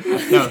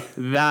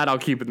 that I'll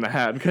keep in the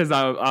head because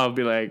I'll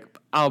be like,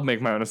 I'll make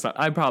my own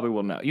assumption. I probably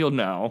will know. You'll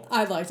know.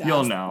 I'd like to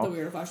You'll ask know. the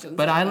weird questions.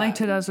 But I like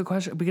to ask the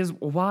question because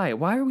why?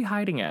 Why are we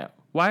hiding it?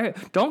 Why?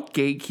 Don't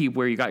gatekeep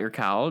where you got your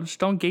couch.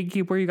 Don't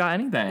gatekeep where you got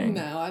anything.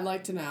 No, I'd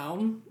like to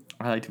know.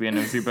 I like to be a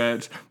nosy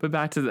bitch. But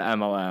back to the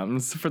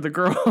MLMs. For the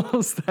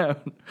girls that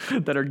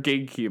are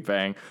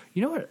gatekeeping.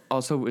 You know what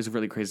also is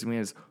really crazy to me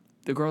is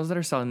the girls that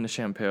are selling the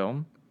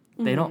shampoo,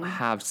 they don't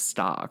have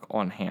stock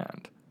on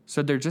hand.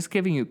 So they're just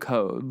giving you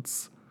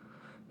codes.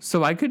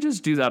 So I could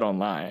just do that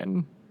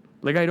online.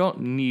 Like, I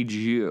don't need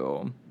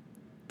you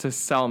to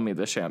sell me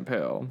the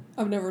shampoo.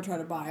 I've never tried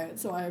to buy it,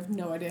 so I have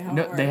no idea how it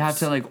works. They have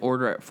to, like,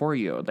 order it for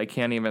you. They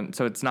can't even...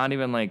 So it's not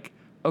even like,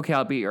 okay,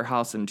 I'll be at your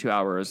house in 2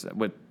 hours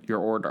with your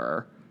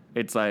order.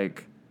 It's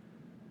like,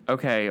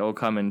 okay, it'll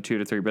come in 2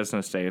 to 3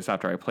 business days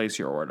after I place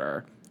your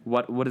order.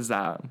 What is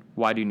that?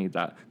 Why do you need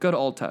that? Go to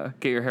Ulta.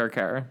 Get your hair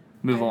care.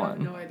 Move on. I have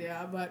no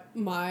idea, but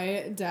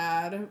my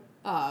dad...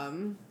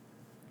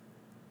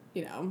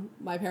 you know,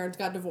 my parents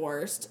got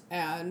divorced,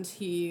 and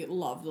he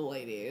loved the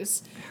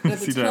ladies. And at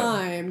the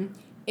time,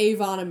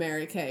 Avon and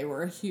Mary Kay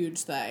were a huge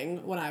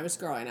thing when I was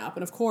growing up.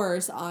 And of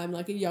course, I'm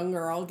like a young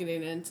girl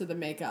getting into the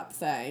makeup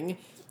thing.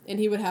 And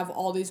he would have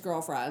all these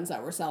girlfriends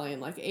that were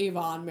selling like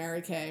Avon,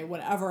 Mary Kay,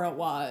 whatever it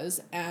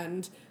was.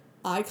 And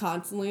I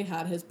constantly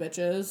had his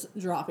bitches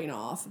dropping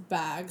off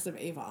bags of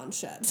Avon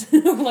shit.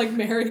 Like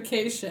Mary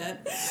Kay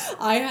shit.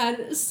 I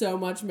had so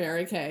much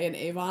Mary Kay and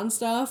Avon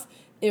stuff.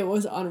 It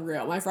was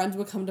unreal. My friends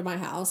would come to my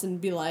house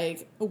and be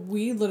like,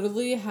 we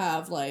literally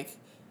have, like,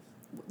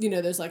 you know,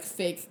 those, like,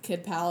 fake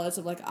kid palettes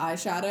of, like,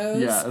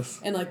 eyeshadows. Yes.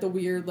 And, like, the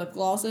weird lip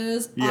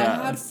glosses. Yeah.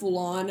 I had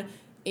full-on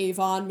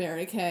Avon,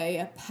 Mary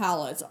Kay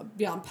palettes,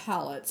 beyond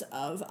palettes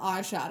of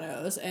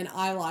eyeshadows and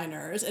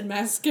eyeliners and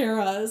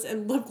mascaras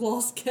and lip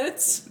gloss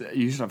kits.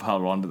 You should have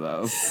held on to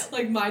those.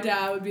 Like, my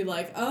dad would be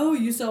like, oh,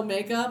 you sell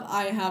makeup?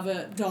 I have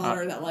a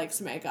daughter that likes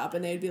makeup.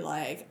 And they'd be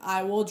like,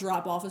 I will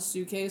drop off a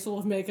suitcase full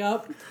of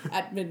makeup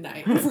at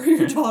midnight for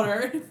your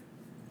daughter.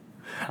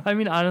 I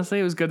mean, honestly,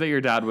 it was good that your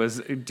dad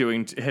was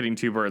hitting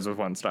 2 birds with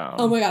 1 stone.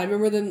 Oh my god, I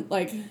remember then,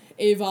 like,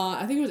 Avon,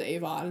 I think it was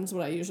Avon is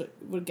what I usually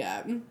would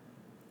get.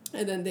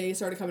 And then they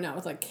started coming out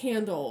with, like,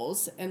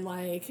 candles and,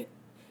 like,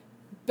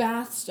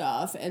 bath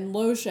stuff and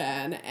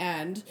lotion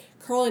and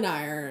curling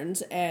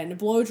irons and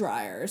blow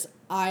dryers.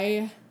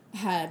 I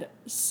had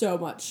so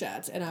much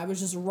shit, and I was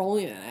just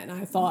rolling in it, and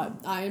I thought,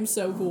 I am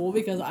so cool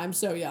because I'm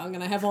so young,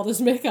 and I have all this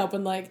makeup,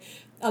 and, like,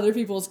 other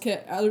people's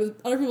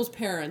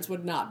parents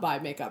would not buy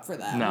makeup for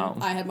them. No.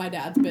 I had my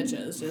dad's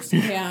bitches just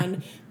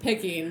hand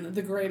picking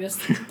the greatest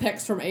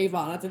picks from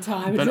Avon at the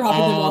time. But and dropping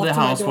them all off the to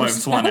my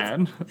housewives doorstep.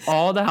 wanted.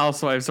 All the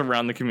housewives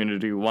around the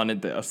community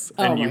wanted this,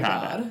 and you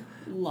had it.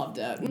 Loved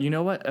it. You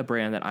know what? A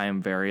brand that I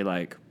am very,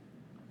 like,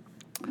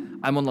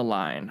 I'm on the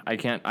line.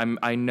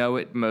 I know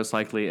it most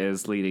likely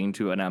is leading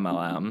to an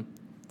MLM.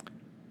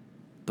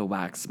 The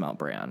wax melt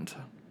brand.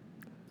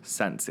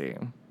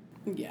 Scentsy.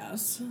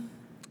 Yes.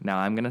 Now,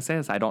 I'm going to say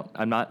this.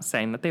 I'm not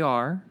saying that they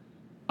are.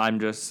 I'm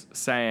just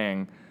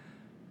saying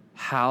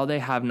how they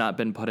have not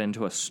been put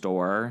into a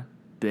store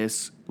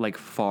this, like,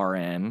 far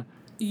in.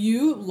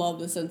 You love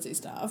the Scentsy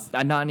stuff.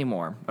 Not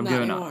anymore. I'm Not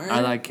giving anymore.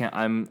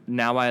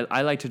 up.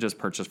 I like to just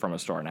purchase from a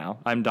store now.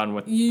 I'm done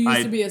with... You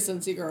used to be a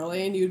Scentsy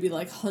girly, and you'd be,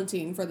 like,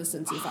 hunting for the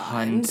Scentsy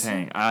finds.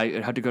 Hunting. I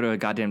had to go to a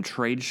goddamn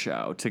trade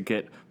show to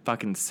get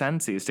fucking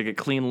Scentsies, to get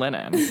clean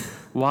linen.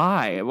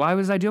 Why? Why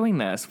was I doing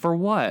this? For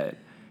what?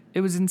 It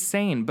was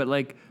insane, but,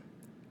 like,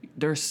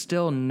 they're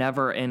still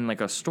never in,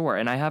 like, a store.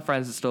 And I have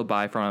friends that still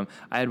buy from them.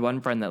 I had one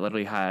friend that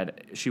literally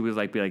she was,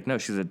 like, no,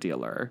 she's a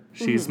dealer.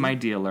 She's my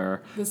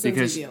dealer. The Scentsy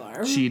because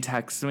dealer. She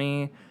texts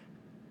me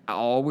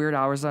all weird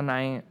hours of the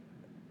night,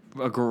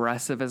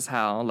 aggressive as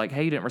hell. Like,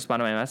 hey, you didn't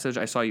respond to my message.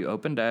 I saw you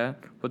opened it.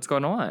 What's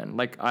going on?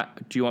 Like,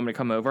 do you want me to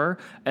come over?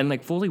 And,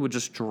 like, fully would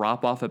just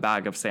drop off a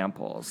bag of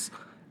samples.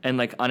 And,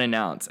 like,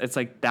 unannounced. It's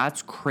like,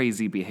 that's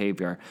crazy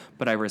behavior.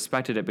 But I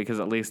respected it because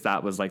at least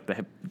that was, like,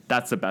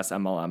 that's the best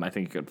MLM I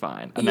think you could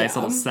find. A nice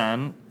little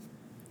scent.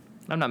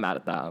 I'm not mad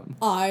at that.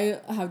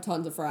 I have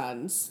tons of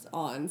friends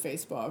on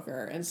Facebook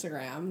or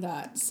Instagram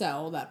that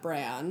sell that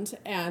brand.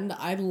 And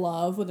I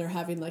love when they're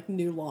having, like,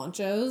 new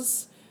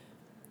launches.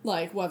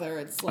 Like, whether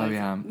it's, like,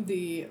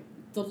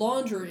 the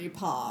laundry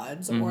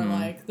pods or,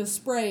 like, the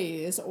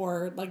sprays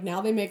or, like,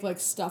 now they make, like,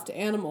 stuffed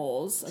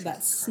animals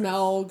that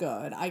smell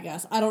good, I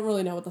guess. I don't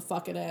really know what the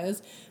fuck it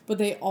is, but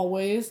they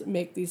always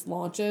make these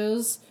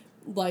launches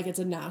like it's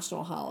a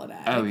national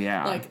holiday. Oh,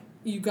 yeah. Like,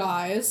 you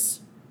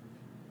guys...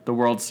 The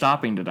world's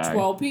stopping today.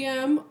 12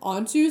 p.m.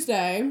 on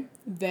Tuesday,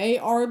 they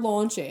are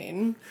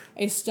launching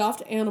a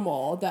stuffed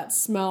animal that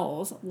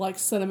smells like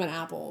cinnamon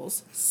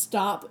apples.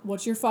 Stop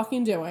what you're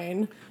fucking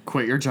doing.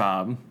 Quit your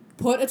job.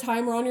 Put a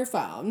timer on your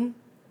phone.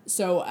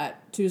 So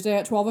at Tuesday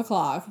at 12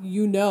 o'clock,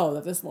 you know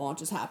that this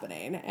launch is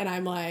happening. And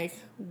I'm like,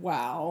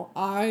 wow,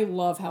 I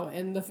love how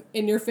in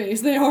your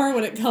face they are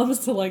when it comes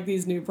to, like,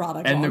 these new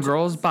product and launches. The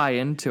girls buy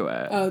into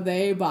it. Oh,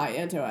 they buy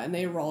into it and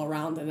they roll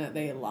around in it.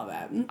 They love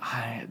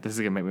it. This is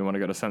going to make me want to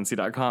go to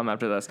Scentsy.com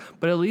after this.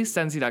 But at least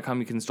Scentsy.com,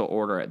 you can still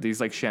order it.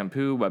 These, like,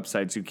 shampoo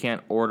websites, you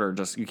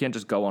can't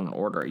just go on and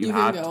order it. You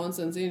can go on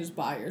Scentsy and just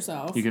buy it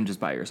yourself. You can just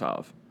buy it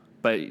yourself.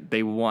 But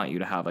they want you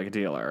to have, like, a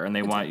dealer, and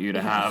they want you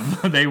to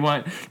have, they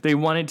want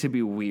it to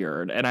be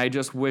weird, and I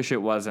just wish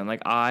it wasn't.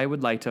 Like, I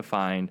would like to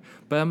find,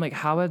 but I'm like,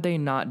 how have they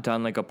not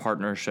done, like, a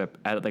partnership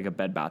at, like, a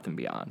Bed Bath &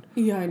 Beyond?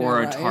 Yeah, I know, or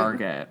a right?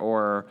 Target,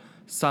 or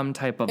some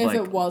type of If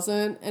it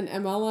wasn't an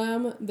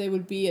MLM, they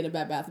would be in a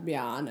Bed Bath &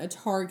 Beyond, a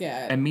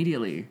Target,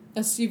 immediately,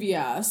 a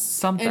CVS,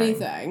 something.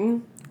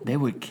 anything. They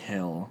would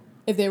kill.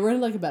 If they were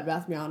in like a Bed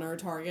Bath & Beyond or a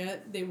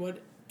Target, they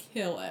would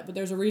kill it. But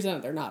there's a reason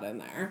that they're not in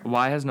there.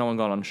 Why has no one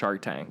gone on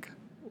Shark Tank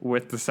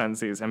with the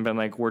Sensies and been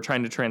like, we're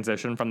trying to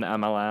transition from the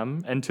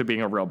MLM into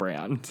being a real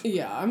brand?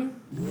 Yeah.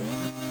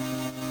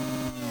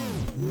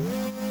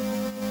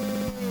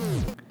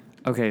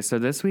 Okay, so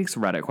this week's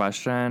Reddit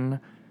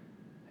question,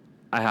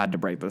 I had to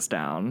break this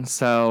down.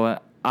 So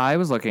I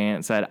was looking and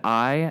it said,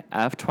 I,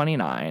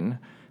 F29,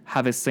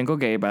 have a single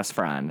gay best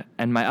friend,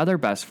 and my other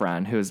best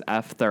friend, who is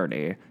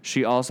F30,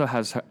 she also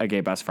has a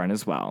gay best friend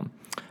as well.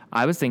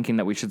 I was thinking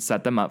that we should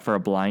set them up for a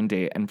blind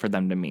date and for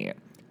them to meet.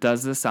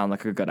 Does this sound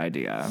like a good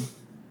idea?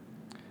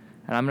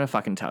 And I'm going to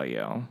fucking tell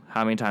you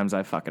how many times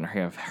I fucking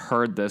have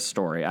heard this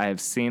story. I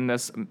have seen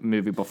this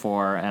movie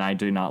before, and I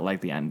do not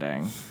like the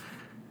ending.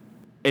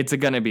 It's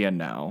going to be a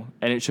no,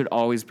 and it should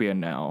always be a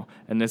no.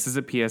 And this is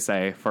a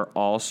PSA for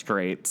all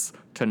straights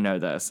to know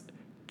this.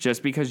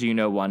 Just because you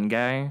know one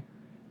gay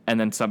and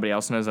then somebody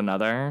else knows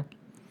another,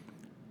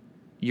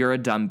 you're a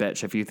dumb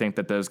bitch if you think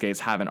that those gays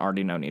haven't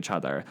already known each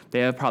other. They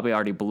have probably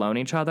already blown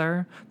each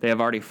other, they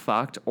have already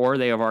fucked, or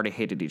they have already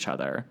hated each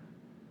other.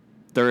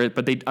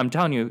 I'm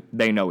telling you,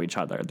 they know each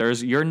other.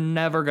 You're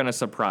never going to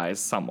surprise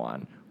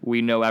someone.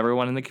 We know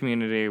everyone in the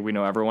community. We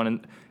know everyone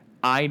in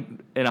a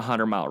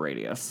 100-mile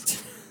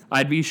radius.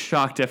 I'd be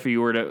shocked if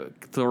you were to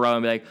throw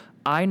and be like,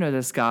 I know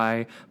this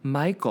guy,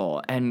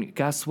 Michael, and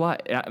guess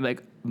what? I'm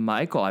like,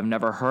 Michael, I've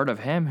never heard of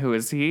him. Who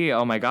is he?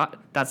 Oh my God.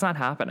 That's not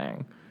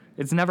happening.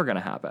 It's never going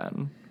to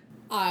happen.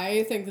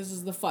 I think this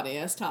is the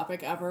funniest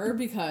topic ever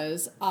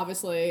because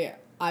obviously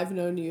I've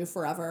known you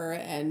forever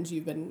and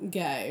you've been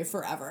gay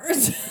forever.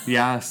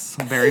 Yes,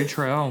 very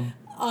true.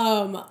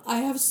 I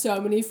have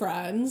so many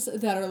friends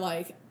that are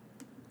like,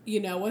 you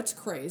know what's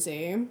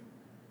crazy?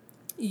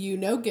 You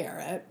know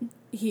Garrett.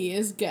 He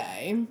is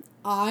gay.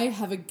 I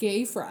have a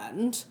gay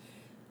friend.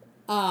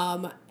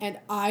 And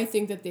I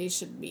think that they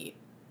should meet.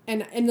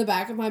 And in the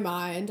back of my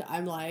mind,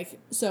 I'm like,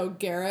 so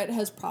Garrett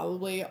has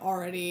probably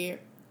already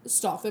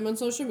stalked them on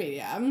social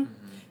media,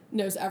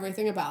 knows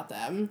everything about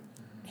them,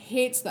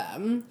 hates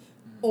them,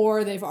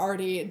 or they've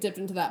already dipped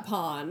into that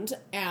pond,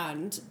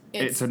 and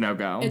it's a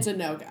no-go. It's a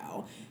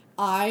no-go.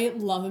 I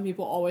love when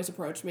people always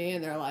approach me,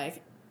 and they're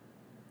like,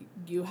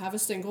 you have a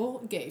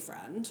single gay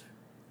friend.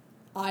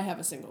 I have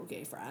a single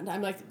gay friend.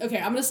 I'm like, okay,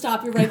 I'm going to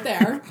stop you right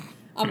there.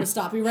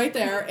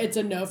 It's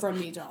a no from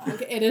me,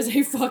 dog. It is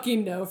a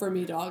fucking no from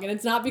me, dog. And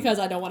it's not because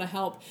I don't want to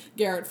help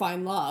Garrett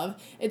find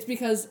love. It's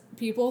because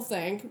people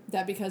think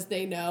that because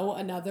they know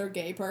another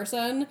gay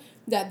person,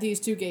 that these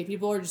two gay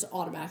people are just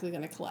automatically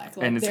going to click.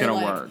 And it's going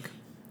to work.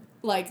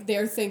 Like,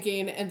 they're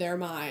thinking in their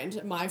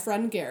mind, my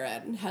friend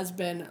Garrett has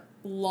been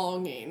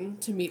longing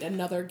to meet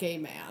another gay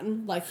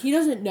man. Like, he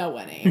doesn't know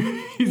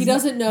any. He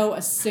doesn't know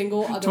a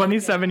single other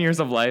 27 years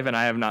of life, and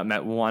I have not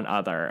met one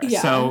other.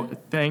 Yeah. So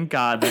thank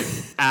God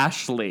that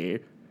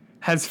Ashley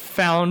has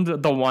found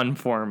the one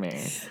for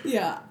me.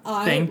 Yeah,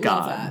 I thank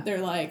love God. that.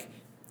 They're like,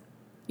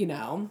 you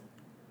know,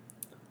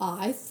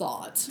 I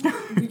thought.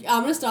 I'm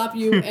going to stop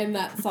you in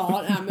that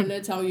thought, and I'm going to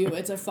tell you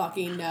it's a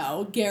fucking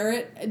no.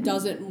 Garrett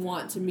doesn't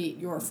want to meet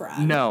your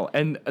friend. No,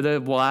 and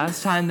the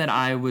last time that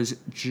I was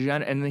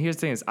and here's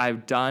the thing is,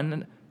 I've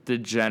done the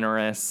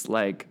generous,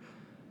 like,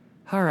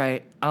 all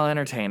right, I'll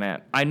entertain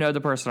it. I know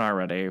the person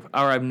already, or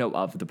I know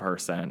of the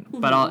person,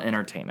 but I'll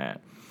entertain it.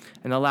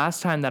 And the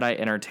last time that I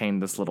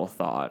entertained this little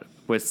thought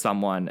with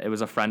someone, it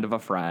was a friend of a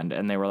friend,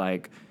 and they were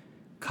like,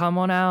 come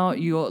on out,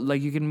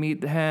 you can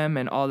meet him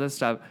and all this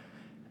stuff.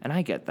 And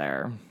I get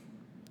there,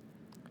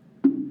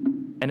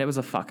 and it was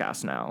a fuck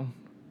ass no.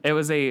 It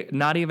was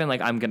not even like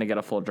I'm gonna get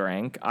a full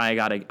drink.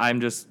 I'm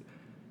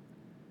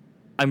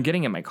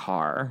getting in my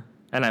car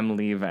and I'm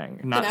leaving,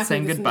 not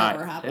saying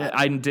goodbye.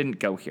 I didn't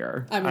go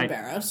here. I'm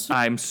embarrassed.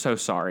 I'm so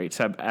sorry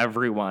to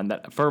everyone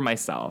for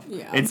myself.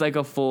 Yeah. It's like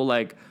a full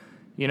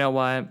you know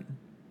what?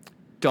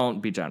 Don't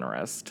be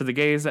generous. To the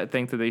gays that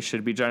think that they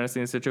should be generous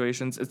in these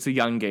situations, it's the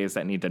young gays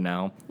that need to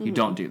know you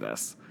don't do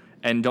this.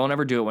 And don't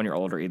ever do it when you're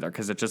older either,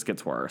 because it just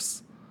gets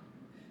worse.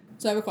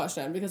 So I have a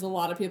question, because a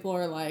lot of people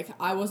are like,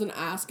 I wasn't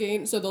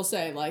asking. So they'll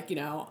say, like, you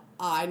know,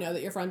 I know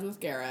that you're friends with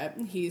Garrett.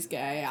 He's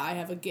gay. I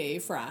have a gay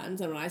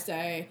friend. And when I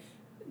say,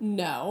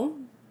 no,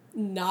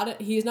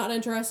 he's not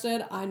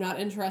interested. I'm not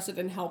interested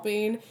in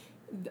helping.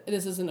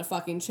 This isn't a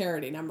fucking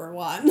charity, number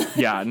one.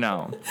 Yeah,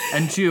 no.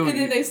 And two. And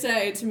then they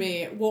say to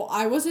me, well,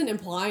 I wasn't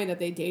implying that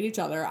they date each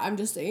other. I'm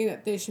just saying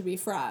that they should be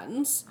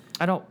friends.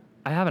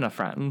 I have enough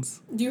friends.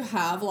 Do you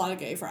have a lot of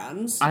gay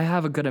friends? I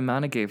have a good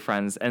amount of gay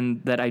friends,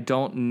 and that I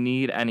don't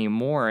need any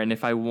more. And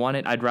if I want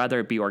it, I'd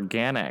rather it be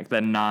organic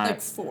than not.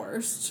 Like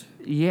forced.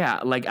 Yeah,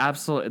 like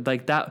absolutely.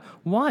 Like that.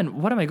 What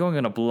am I going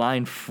on a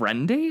blind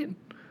friend date?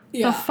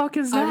 Yeah. The fuck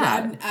is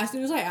that? As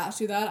soon as I asked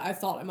you that, I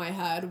thought in my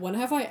head, when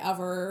have I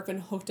ever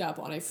been hooked up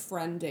on a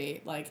friend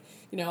date? Like,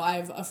 you know, I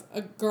have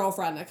a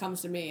girlfriend that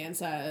comes to me and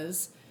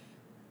says,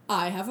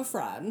 I have a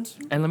friend.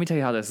 And let me tell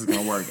you how this is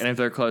going to work. And if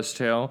they're close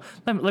to,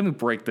 let me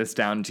break this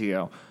down to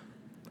you.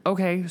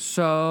 Okay,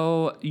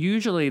 so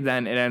usually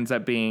then it ends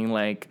up being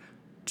like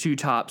 2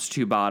 tops,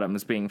 2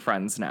 bottoms being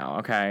friends now.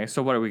 Okay,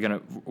 so what are we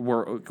gonna?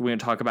 We're gonna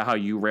talk about how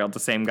you railed the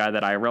same guy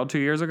that I railed 2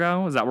 years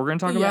ago. Is that what we're gonna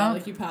talk about? Yeah,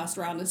 like you passed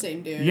around the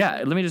same dude. Yeah,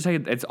 let me just tell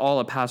you, it's all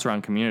a pass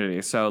around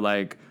community. So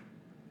like,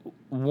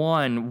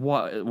 one,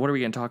 what are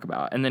we gonna talk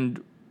about? And then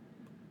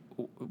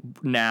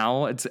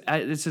now it's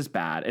just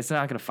bad. It's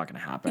not gonna fucking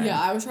happen.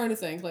 Yeah, I was trying to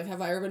think, like,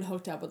 have I ever been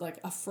hooked up with, like,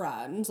 a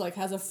friend? Like,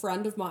 has a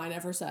friend of mine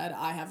ever said,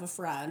 I have a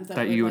friend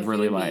that you would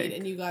really like, like,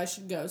 and you guys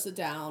should go sit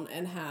down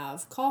and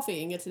have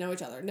coffee and get to know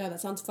each other? No,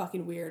 that sounds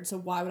fucking weird, so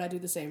why would I do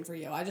the same for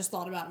you? I just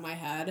thought about it in my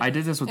head. I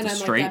did this with a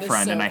straight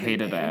friend, and I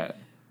hated it.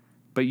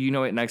 But you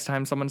know what, next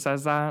time someone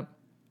says that,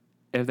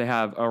 if they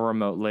have a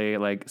remotely,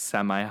 like,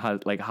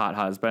 hot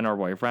husband or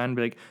boyfriend,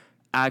 be like,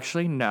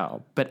 actually,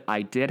 no, but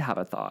I did have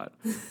a thought.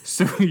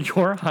 So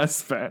your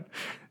husband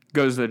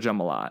goes to the gym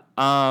a lot.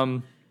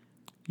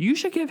 You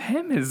should give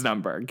him his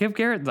number. Give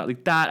Garrett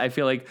like that. I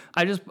feel like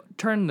I just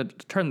turn the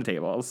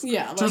tables.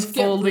 Yeah, like, just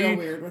get fully real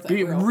weird with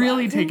it.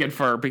 Really take it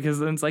for, because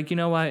then it's like, you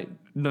know what?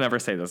 Never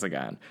say this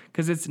again.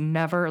 Because it's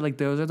never, like,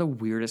 those are the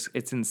weirdest.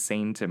 It's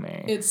insane to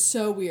me. It's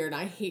so weird.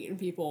 I hate when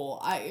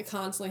people. It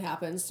constantly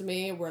happens to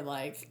me where,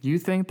 like, you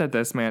think that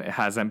this man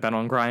hasn't been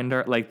on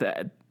Grindr, like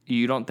that.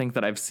 You don't think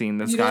that I've seen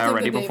this guy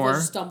already before? You don't think that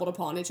they've stumbled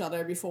upon each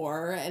other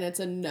before, and it's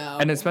a no.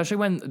 And especially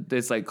when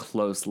it's, like,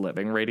 close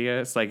living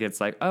radius. Like,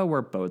 it's like, oh,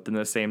 we're both in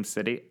the same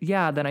city.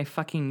 Yeah, then I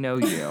fucking know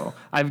you.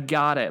 I've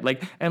got it.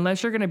 Like,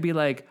 unless you're going to be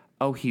like,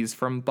 oh, he's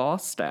from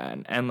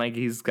Boston, and, like,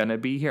 he's going to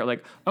be here.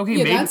 Like, okay,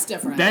 yeah, maybe. That's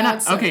different.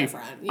 That's so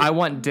different. Yeah. I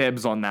want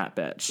dibs on that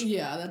bitch.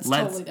 Yeah, that's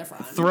totally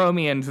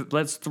different.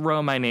 Let's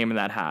throw my name in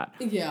that hat.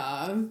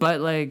 Yeah.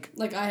 But, like.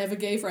 Like, I have a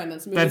gay friend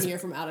that's moving here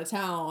from out of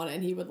town,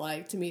 and he would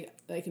like to meet,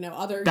 like, you know,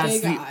 other gay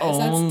guys.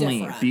 That's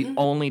different. The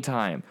only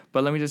time.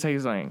 But let me just tell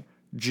you something.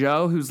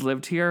 Joe, who's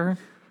lived here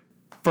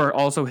for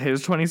also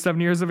his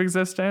 27 years of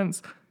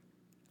existence,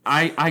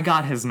 I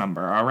got his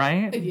number, all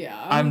right?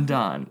 Yeah. I'm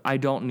done. I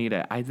don't need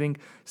it. I think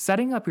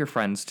setting up your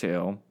friends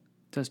too,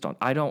 just don't.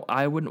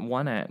 I wouldn't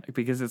want it,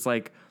 because it's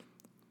like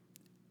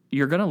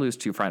you're going to lose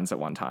 2 friends at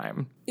one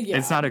time. Yeah.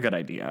 It's not a good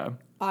idea.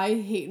 I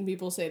hate when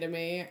people say to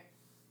me,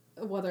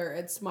 whether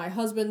it's my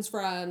husband's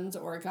friends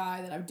or a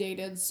guy that I've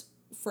dated's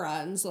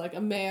friends, like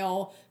a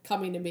male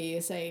coming to me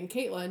saying,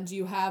 Caitlin, do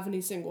you have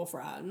any single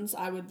friends?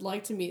 I would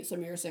like to meet some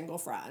of your single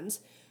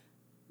friends.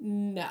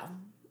 No.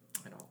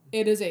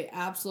 It is a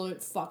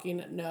absolute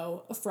fucking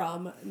no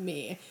from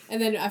me.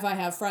 And then if I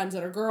have friends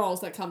that are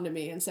girls that come to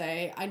me and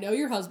say, I know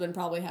your husband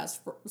probably has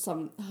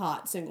some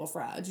hot single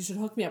friends. You should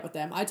hook me up with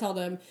them. I tell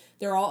them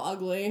they're all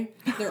ugly.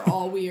 They're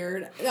all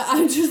weird.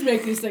 I just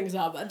make these things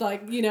up.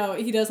 Like, you know,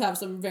 he does have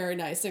some very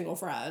nice single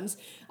friends.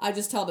 I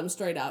just tell them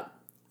straight up,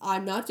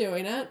 I'm not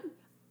doing it.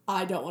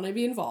 I don't want to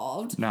be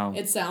involved. No.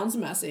 It sounds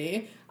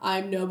messy.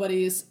 I'm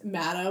nobody's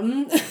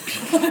madam.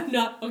 I'm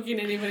not hooking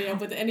anybody up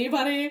with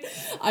anybody.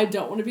 I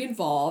don't want to be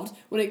involved.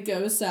 When it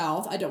goes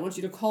south, I don't want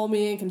you to call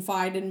me and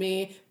confide in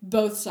me.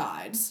 Both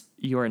sides.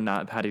 You are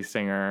not Patty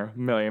Singer,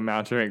 million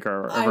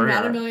matchmaker over I'm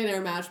not here. a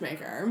millionaire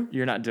matchmaker.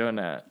 You're not doing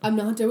it. I'm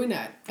not doing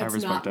it.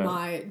 It's not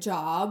my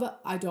job.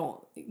 I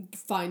don't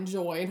find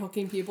joy in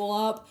hooking people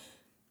up.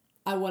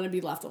 I want to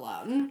be left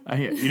alone.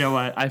 You know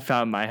what? I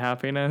found my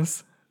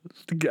happiness.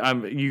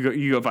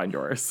 You go find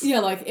yours.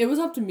 Yeah, like, it was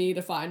up to me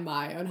to find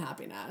my own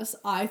happiness.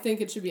 I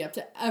think it should be up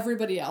to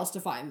everybody else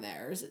to find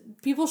theirs.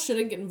 People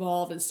shouldn't get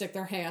involved and stick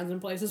their hands in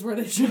places where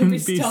they shouldn't be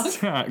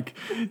stuck.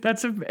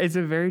 It's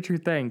a very true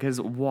thing, because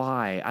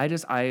why?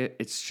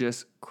 It's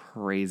just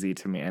crazy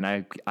to me, and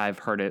I've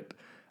heard it.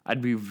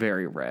 I'd be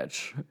very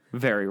rich,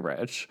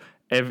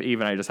 if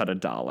even I just had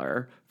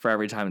 $1 for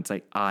every time it's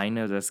like, I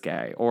know this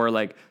gay, or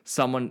like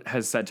someone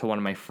has said to one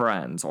of my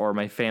friends or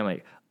my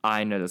family,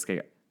 I know this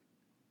gay.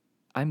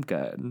 I'm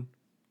good.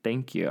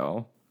 Thank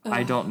you.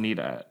 I don't need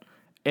it.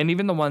 And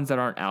even the ones that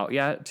aren't out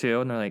yet,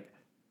 too, and they're like,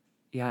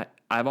 yeah,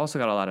 I've also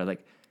got a lot of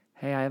like,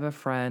 hey, I have a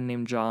friend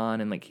named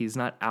John, and like, he's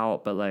not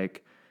out, but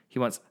like, he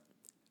wants.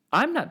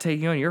 I'm not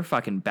taking on your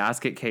fucking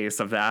basket case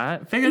of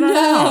that. Figure that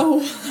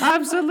out.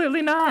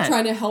 Absolutely not.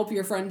 Trying to help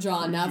your friend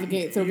John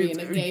navigate through being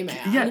a gay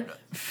man. Yeah,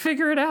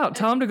 figure it out.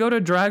 Tell him to go to a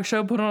drag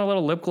show, put on a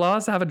little lip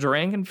gloss, have a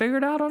drink, and figure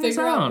it out on his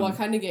own. Figure out what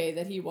kind of gay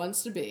that he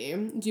wants to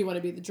be. Do you want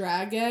to be the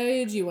drag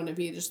gay? Do you want to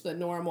be just the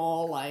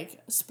normal, like,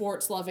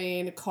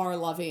 sports-loving,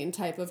 car-loving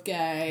type of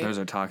gay? Those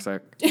are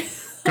toxic.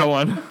 Go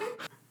on.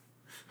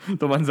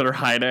 The ones that are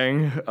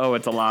hiding. Oh,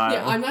 it's a lot.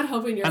 Yeah, I'm not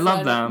helping your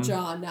friend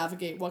John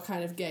navigate what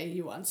kind of gay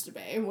he wants to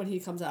be when he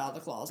comes out of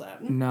the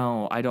closet.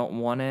 No, I don't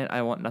want it.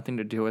 I want nothing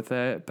to do with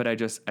it. But I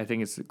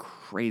think it's the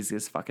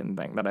craziest fucking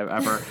thing that I've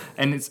ever.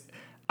 And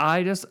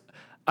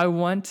I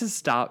want to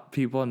stop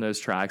people in those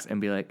tracks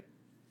and be like,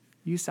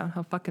 you sound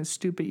how fucking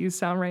stupid you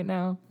sound right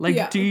now. Like,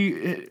 yeah. do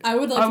you... I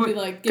would like to be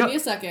like, give me a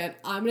second.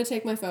 I'm going to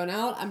take my phone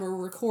out. I'm going to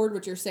record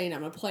what you're saying.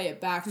 I'm going to play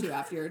it back to you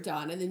after you're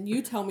done. And then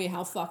you tell me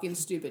how fucking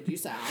stupid you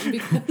sound.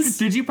 Because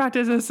Did you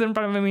practice this in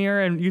front of a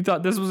mirror and you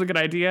thought this was a good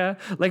idea?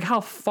 Like,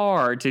 how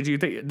far did you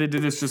think... Did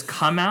this just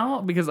come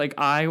out? Because, like,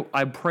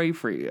 I pray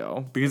for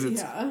you. Because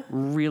it's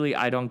really...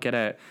 I don't get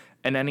it.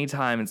 And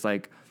anytime it's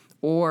like...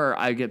 Or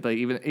I get, like,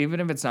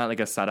 even if it's not, like,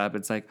 a setup,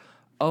 it's like...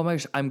 Oh my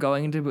gosh, I'm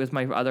going into with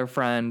my other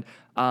friend.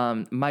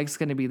 Mike's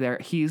going to be there.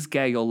 He's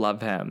gay. You'll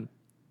love him.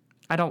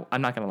 I'm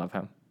not going to love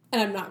him.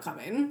 And I'm not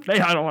coming.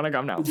 Hey, I don't want to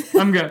come now.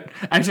 I'm good.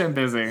 Actually, I'm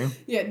busy.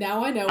 Yeah,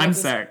 now I know. I'm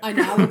sick. I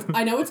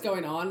know what's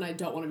going on. And I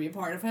don't want to be a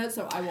part of it,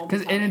 so I won't.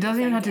 And it doesn't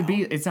even have to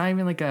be. It's not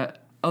even like a.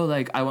 Oh,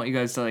 like I want you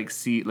guys to like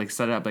see, like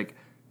set it up, like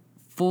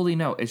fully.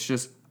 No, it's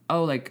just.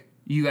 Oh, like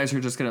you guys are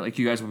just gonna like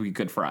you guys will be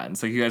good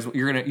friends. Like you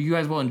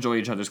guys will enjoy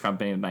each other's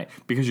company tonight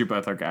because you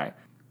both are gay.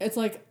 It's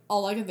like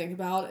all I can think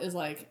about is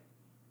like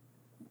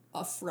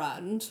a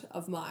friend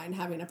of mine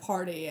having a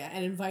party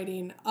and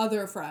inviting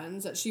other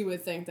friends that she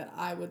would think that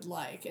I would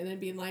like, and then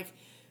being like,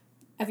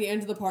 at the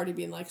end of the party,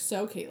 being like,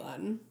 "So,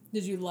 Caitlin,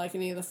 did you like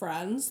any of the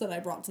friends that I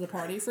brought to the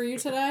party for you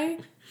today?"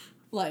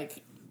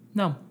 Like,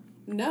 no,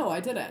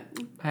 I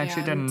didn't. I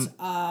actually didn't.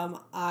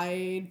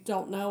 I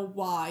don't know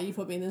why you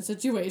put me in this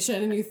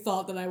situation, and you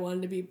thought that I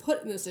wanted to be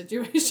put in this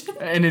situation.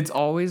 And it's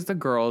always the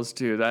girls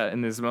too that in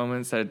this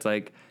moment said it's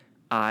like,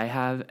 I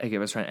have a gay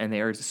best friend, and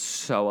they are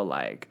so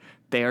alike.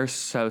 They are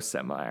so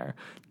similar.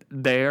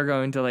 They are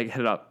going to, like,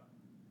 hit it up.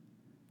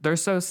 They're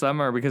so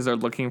similar because they're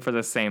looking for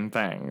the same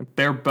thing.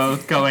 They're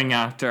both going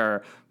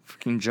after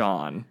fucking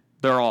John.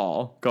 They're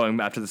all going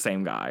after the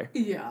same guy.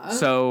 Yeah.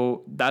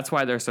 So that's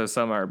why they're so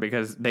similar,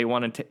 because they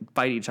want to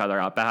fight each other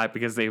out back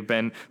because they've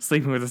been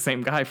sleeping with the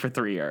same guy for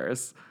 3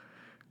 years.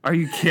 Are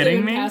you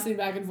kidding me? Passing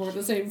back and forth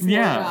the same four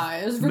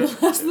guys for the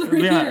last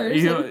 3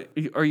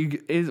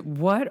 years.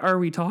 What are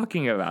we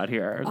talking about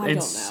here?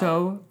 It's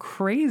so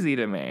crazy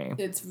to me.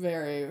 It's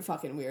very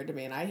fucking weird to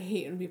me, and I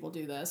hate when people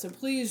do this. So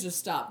please just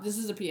stop. This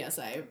is a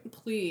PSA.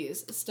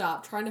 Please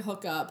stop trying to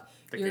hook up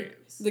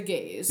the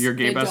gays. Your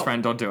gay best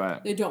friend, don't do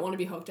it. They don't want to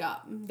be hooked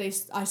up.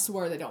 I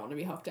swear they don't want to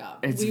be hooked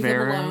up. Leave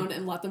them alone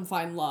and let them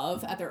find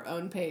love at their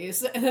own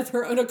pace and at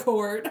their own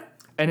accord.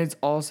 And it's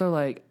also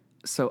like,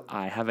 so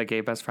I have a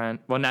gay best friend.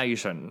 Well, now you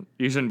shouldn't.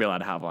 You shouldn't be allowed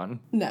to have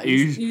one. No,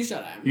 you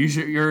shouldn't.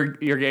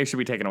 Your gay should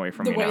be taken away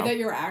from you. The way that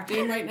you're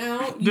acting right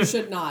now, you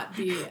should not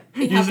be.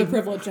 Have the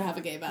privilege to have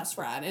a gay best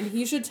friend, and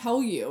he should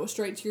tell you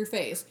straight to your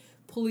face,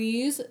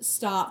 please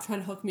stop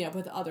trying to hook me up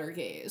with other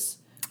gays.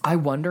 I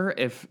wonder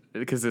if,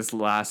 because this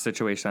last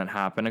situation that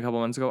happened a couple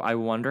months ago, I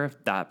wonder if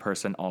that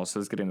person also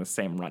is getting the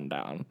same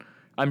rundown.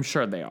 I'm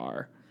sure they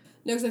are.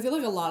 No, because I feel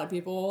like a lot of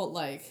people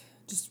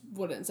just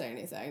wouldn't say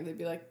anything. They'd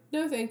be like,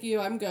 no, thank you,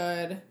 I'm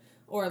good.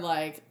 Or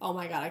like, oh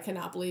my God, I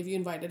cannot believe you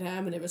invited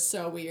him, and it was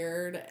so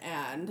weird,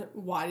 and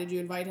why did you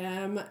invite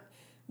him?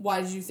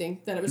 Why did you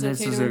think that it was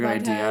okay to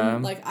invite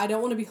him? Like, I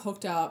don't want to be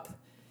hooked up.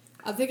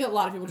 I think a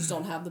lot of people just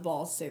don't have the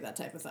balls to say that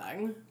type of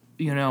thing.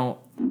 You know,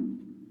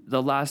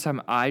 the last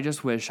time, I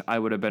just wish I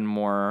would have been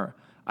more...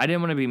 I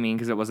didn't want to be mean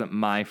because it wasn't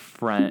my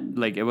friend.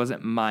 Like, it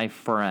wasn't my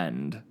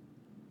friend.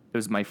 It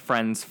was my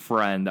friend's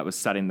friend that was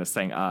setting this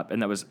thing up and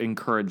that was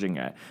encouraging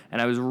it.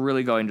 And I was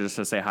really going just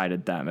to say hi to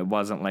them. It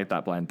wasn't like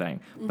that blind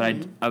thing. Mm-hmm. But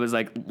I was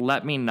like,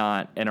 let me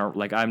not,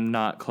 I'm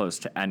not close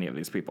to any of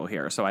these people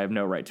here, so I have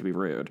no right to be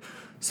rude.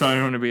 So I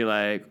don't want to be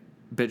like,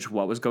 bitch,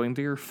 what was going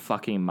through your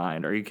fucking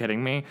mind? Are you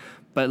kidding me?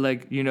 But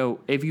like, you know,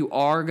 if you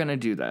are going to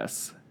do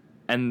this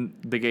and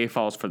the gay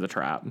falls for the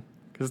trap,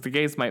 because the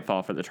gays might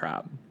fall for the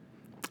trap.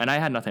 And I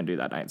had nothing to do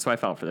that night, so I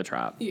fell for the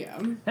trap. Yeah.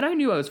 And I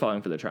knew I was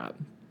falling for the trap.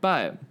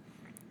 But...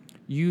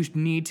 you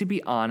need to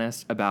be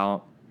honest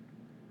about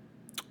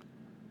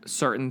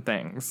certain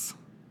things.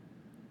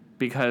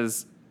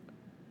 Because,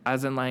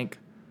 as in, like,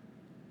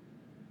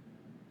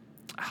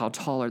 how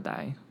tall are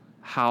they?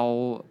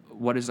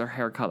 What is their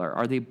hair color?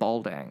 Are they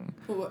balding?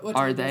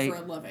 What do they do for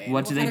a living?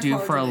 What do they do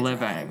for a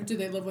living? Do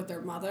they live with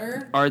their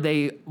mother? Do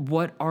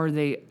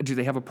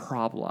they have a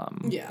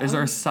problem? Yeah. Is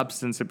there a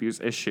substance abuse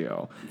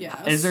issue?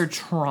 Yes. Is there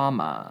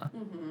trauma?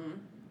 Mm-hmm.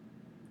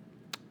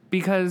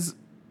 Because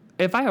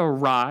if I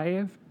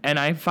arrive and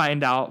I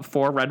find out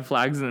 4 red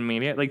flags in the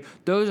media, like,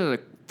 those are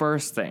the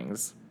first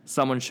things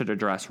someone should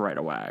address right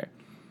away.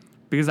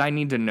 Because I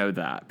need to know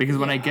that. Because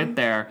when I get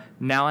there,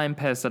 now I'm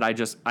pissed that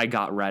I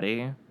got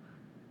ready.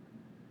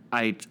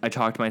 I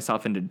talked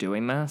myself into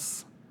doing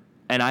this.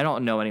 And I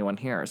don't know anyone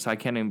here, so I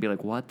can't even be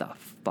like, what the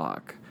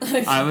fuck?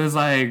 I was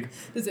like...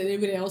 does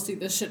anybody else see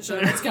this shit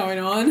show that's going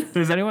on?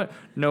 Does anyone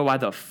know why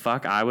the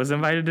fuck I was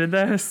invited to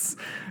this?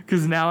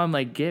 Because now I'm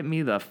like, get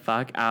me the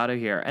fuck out of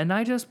here. And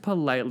I just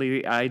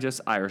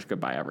Irish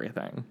goodbye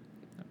everything.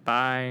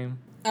 Bye.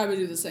 I would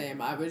do the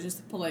same. I would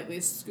just politely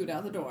scoot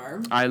out the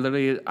door. I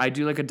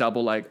do like a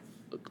double like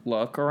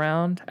look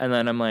around, and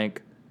then I'm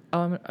like,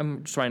 oh,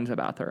 I'm just running to the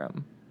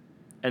bathroom.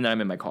 And then I'm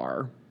in my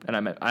car. And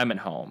I'm at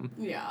home.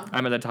 Yeah.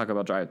 I'm at the Taco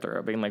Bell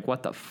drive-thru being like,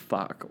 what the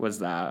fuck was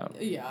that?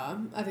 Yeah.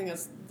 I think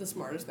that's the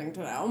smartest thing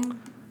to know.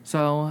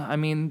 So, I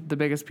mean, the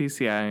biggest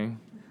PSA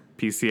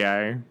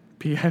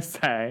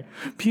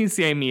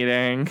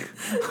meeting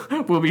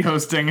we'll be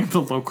hosting at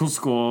the local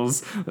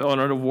schools on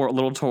a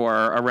little tour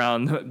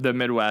around the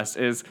Midwest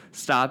is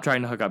stop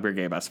trying to hook up your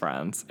gay best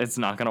friends. It's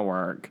not going to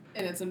work.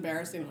 And it's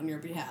embarrassing on your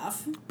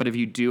behalf. But if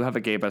you do have a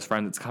gay best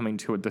friend that's coming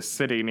to the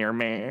city near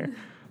me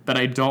that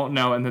I don't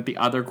know and that the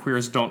other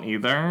queers don't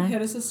either,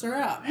 hit a sister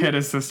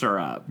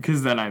up.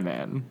 Because then I'm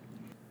in.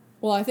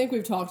 Well, I think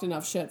we've talked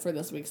enough shit for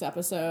this week's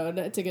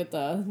episode to get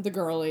the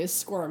girlies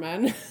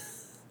squirming.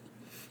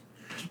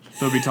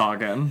 They'll be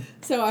talking.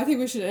 So I think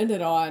we should end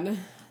it on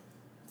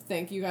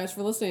thank you guys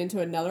for listening to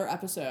another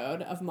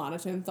episode of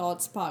Monotone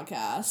Thoughts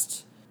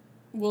Podcast.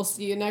 We'll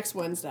see you next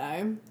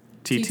Wednesday.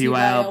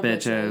 TTYL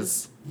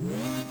bitches.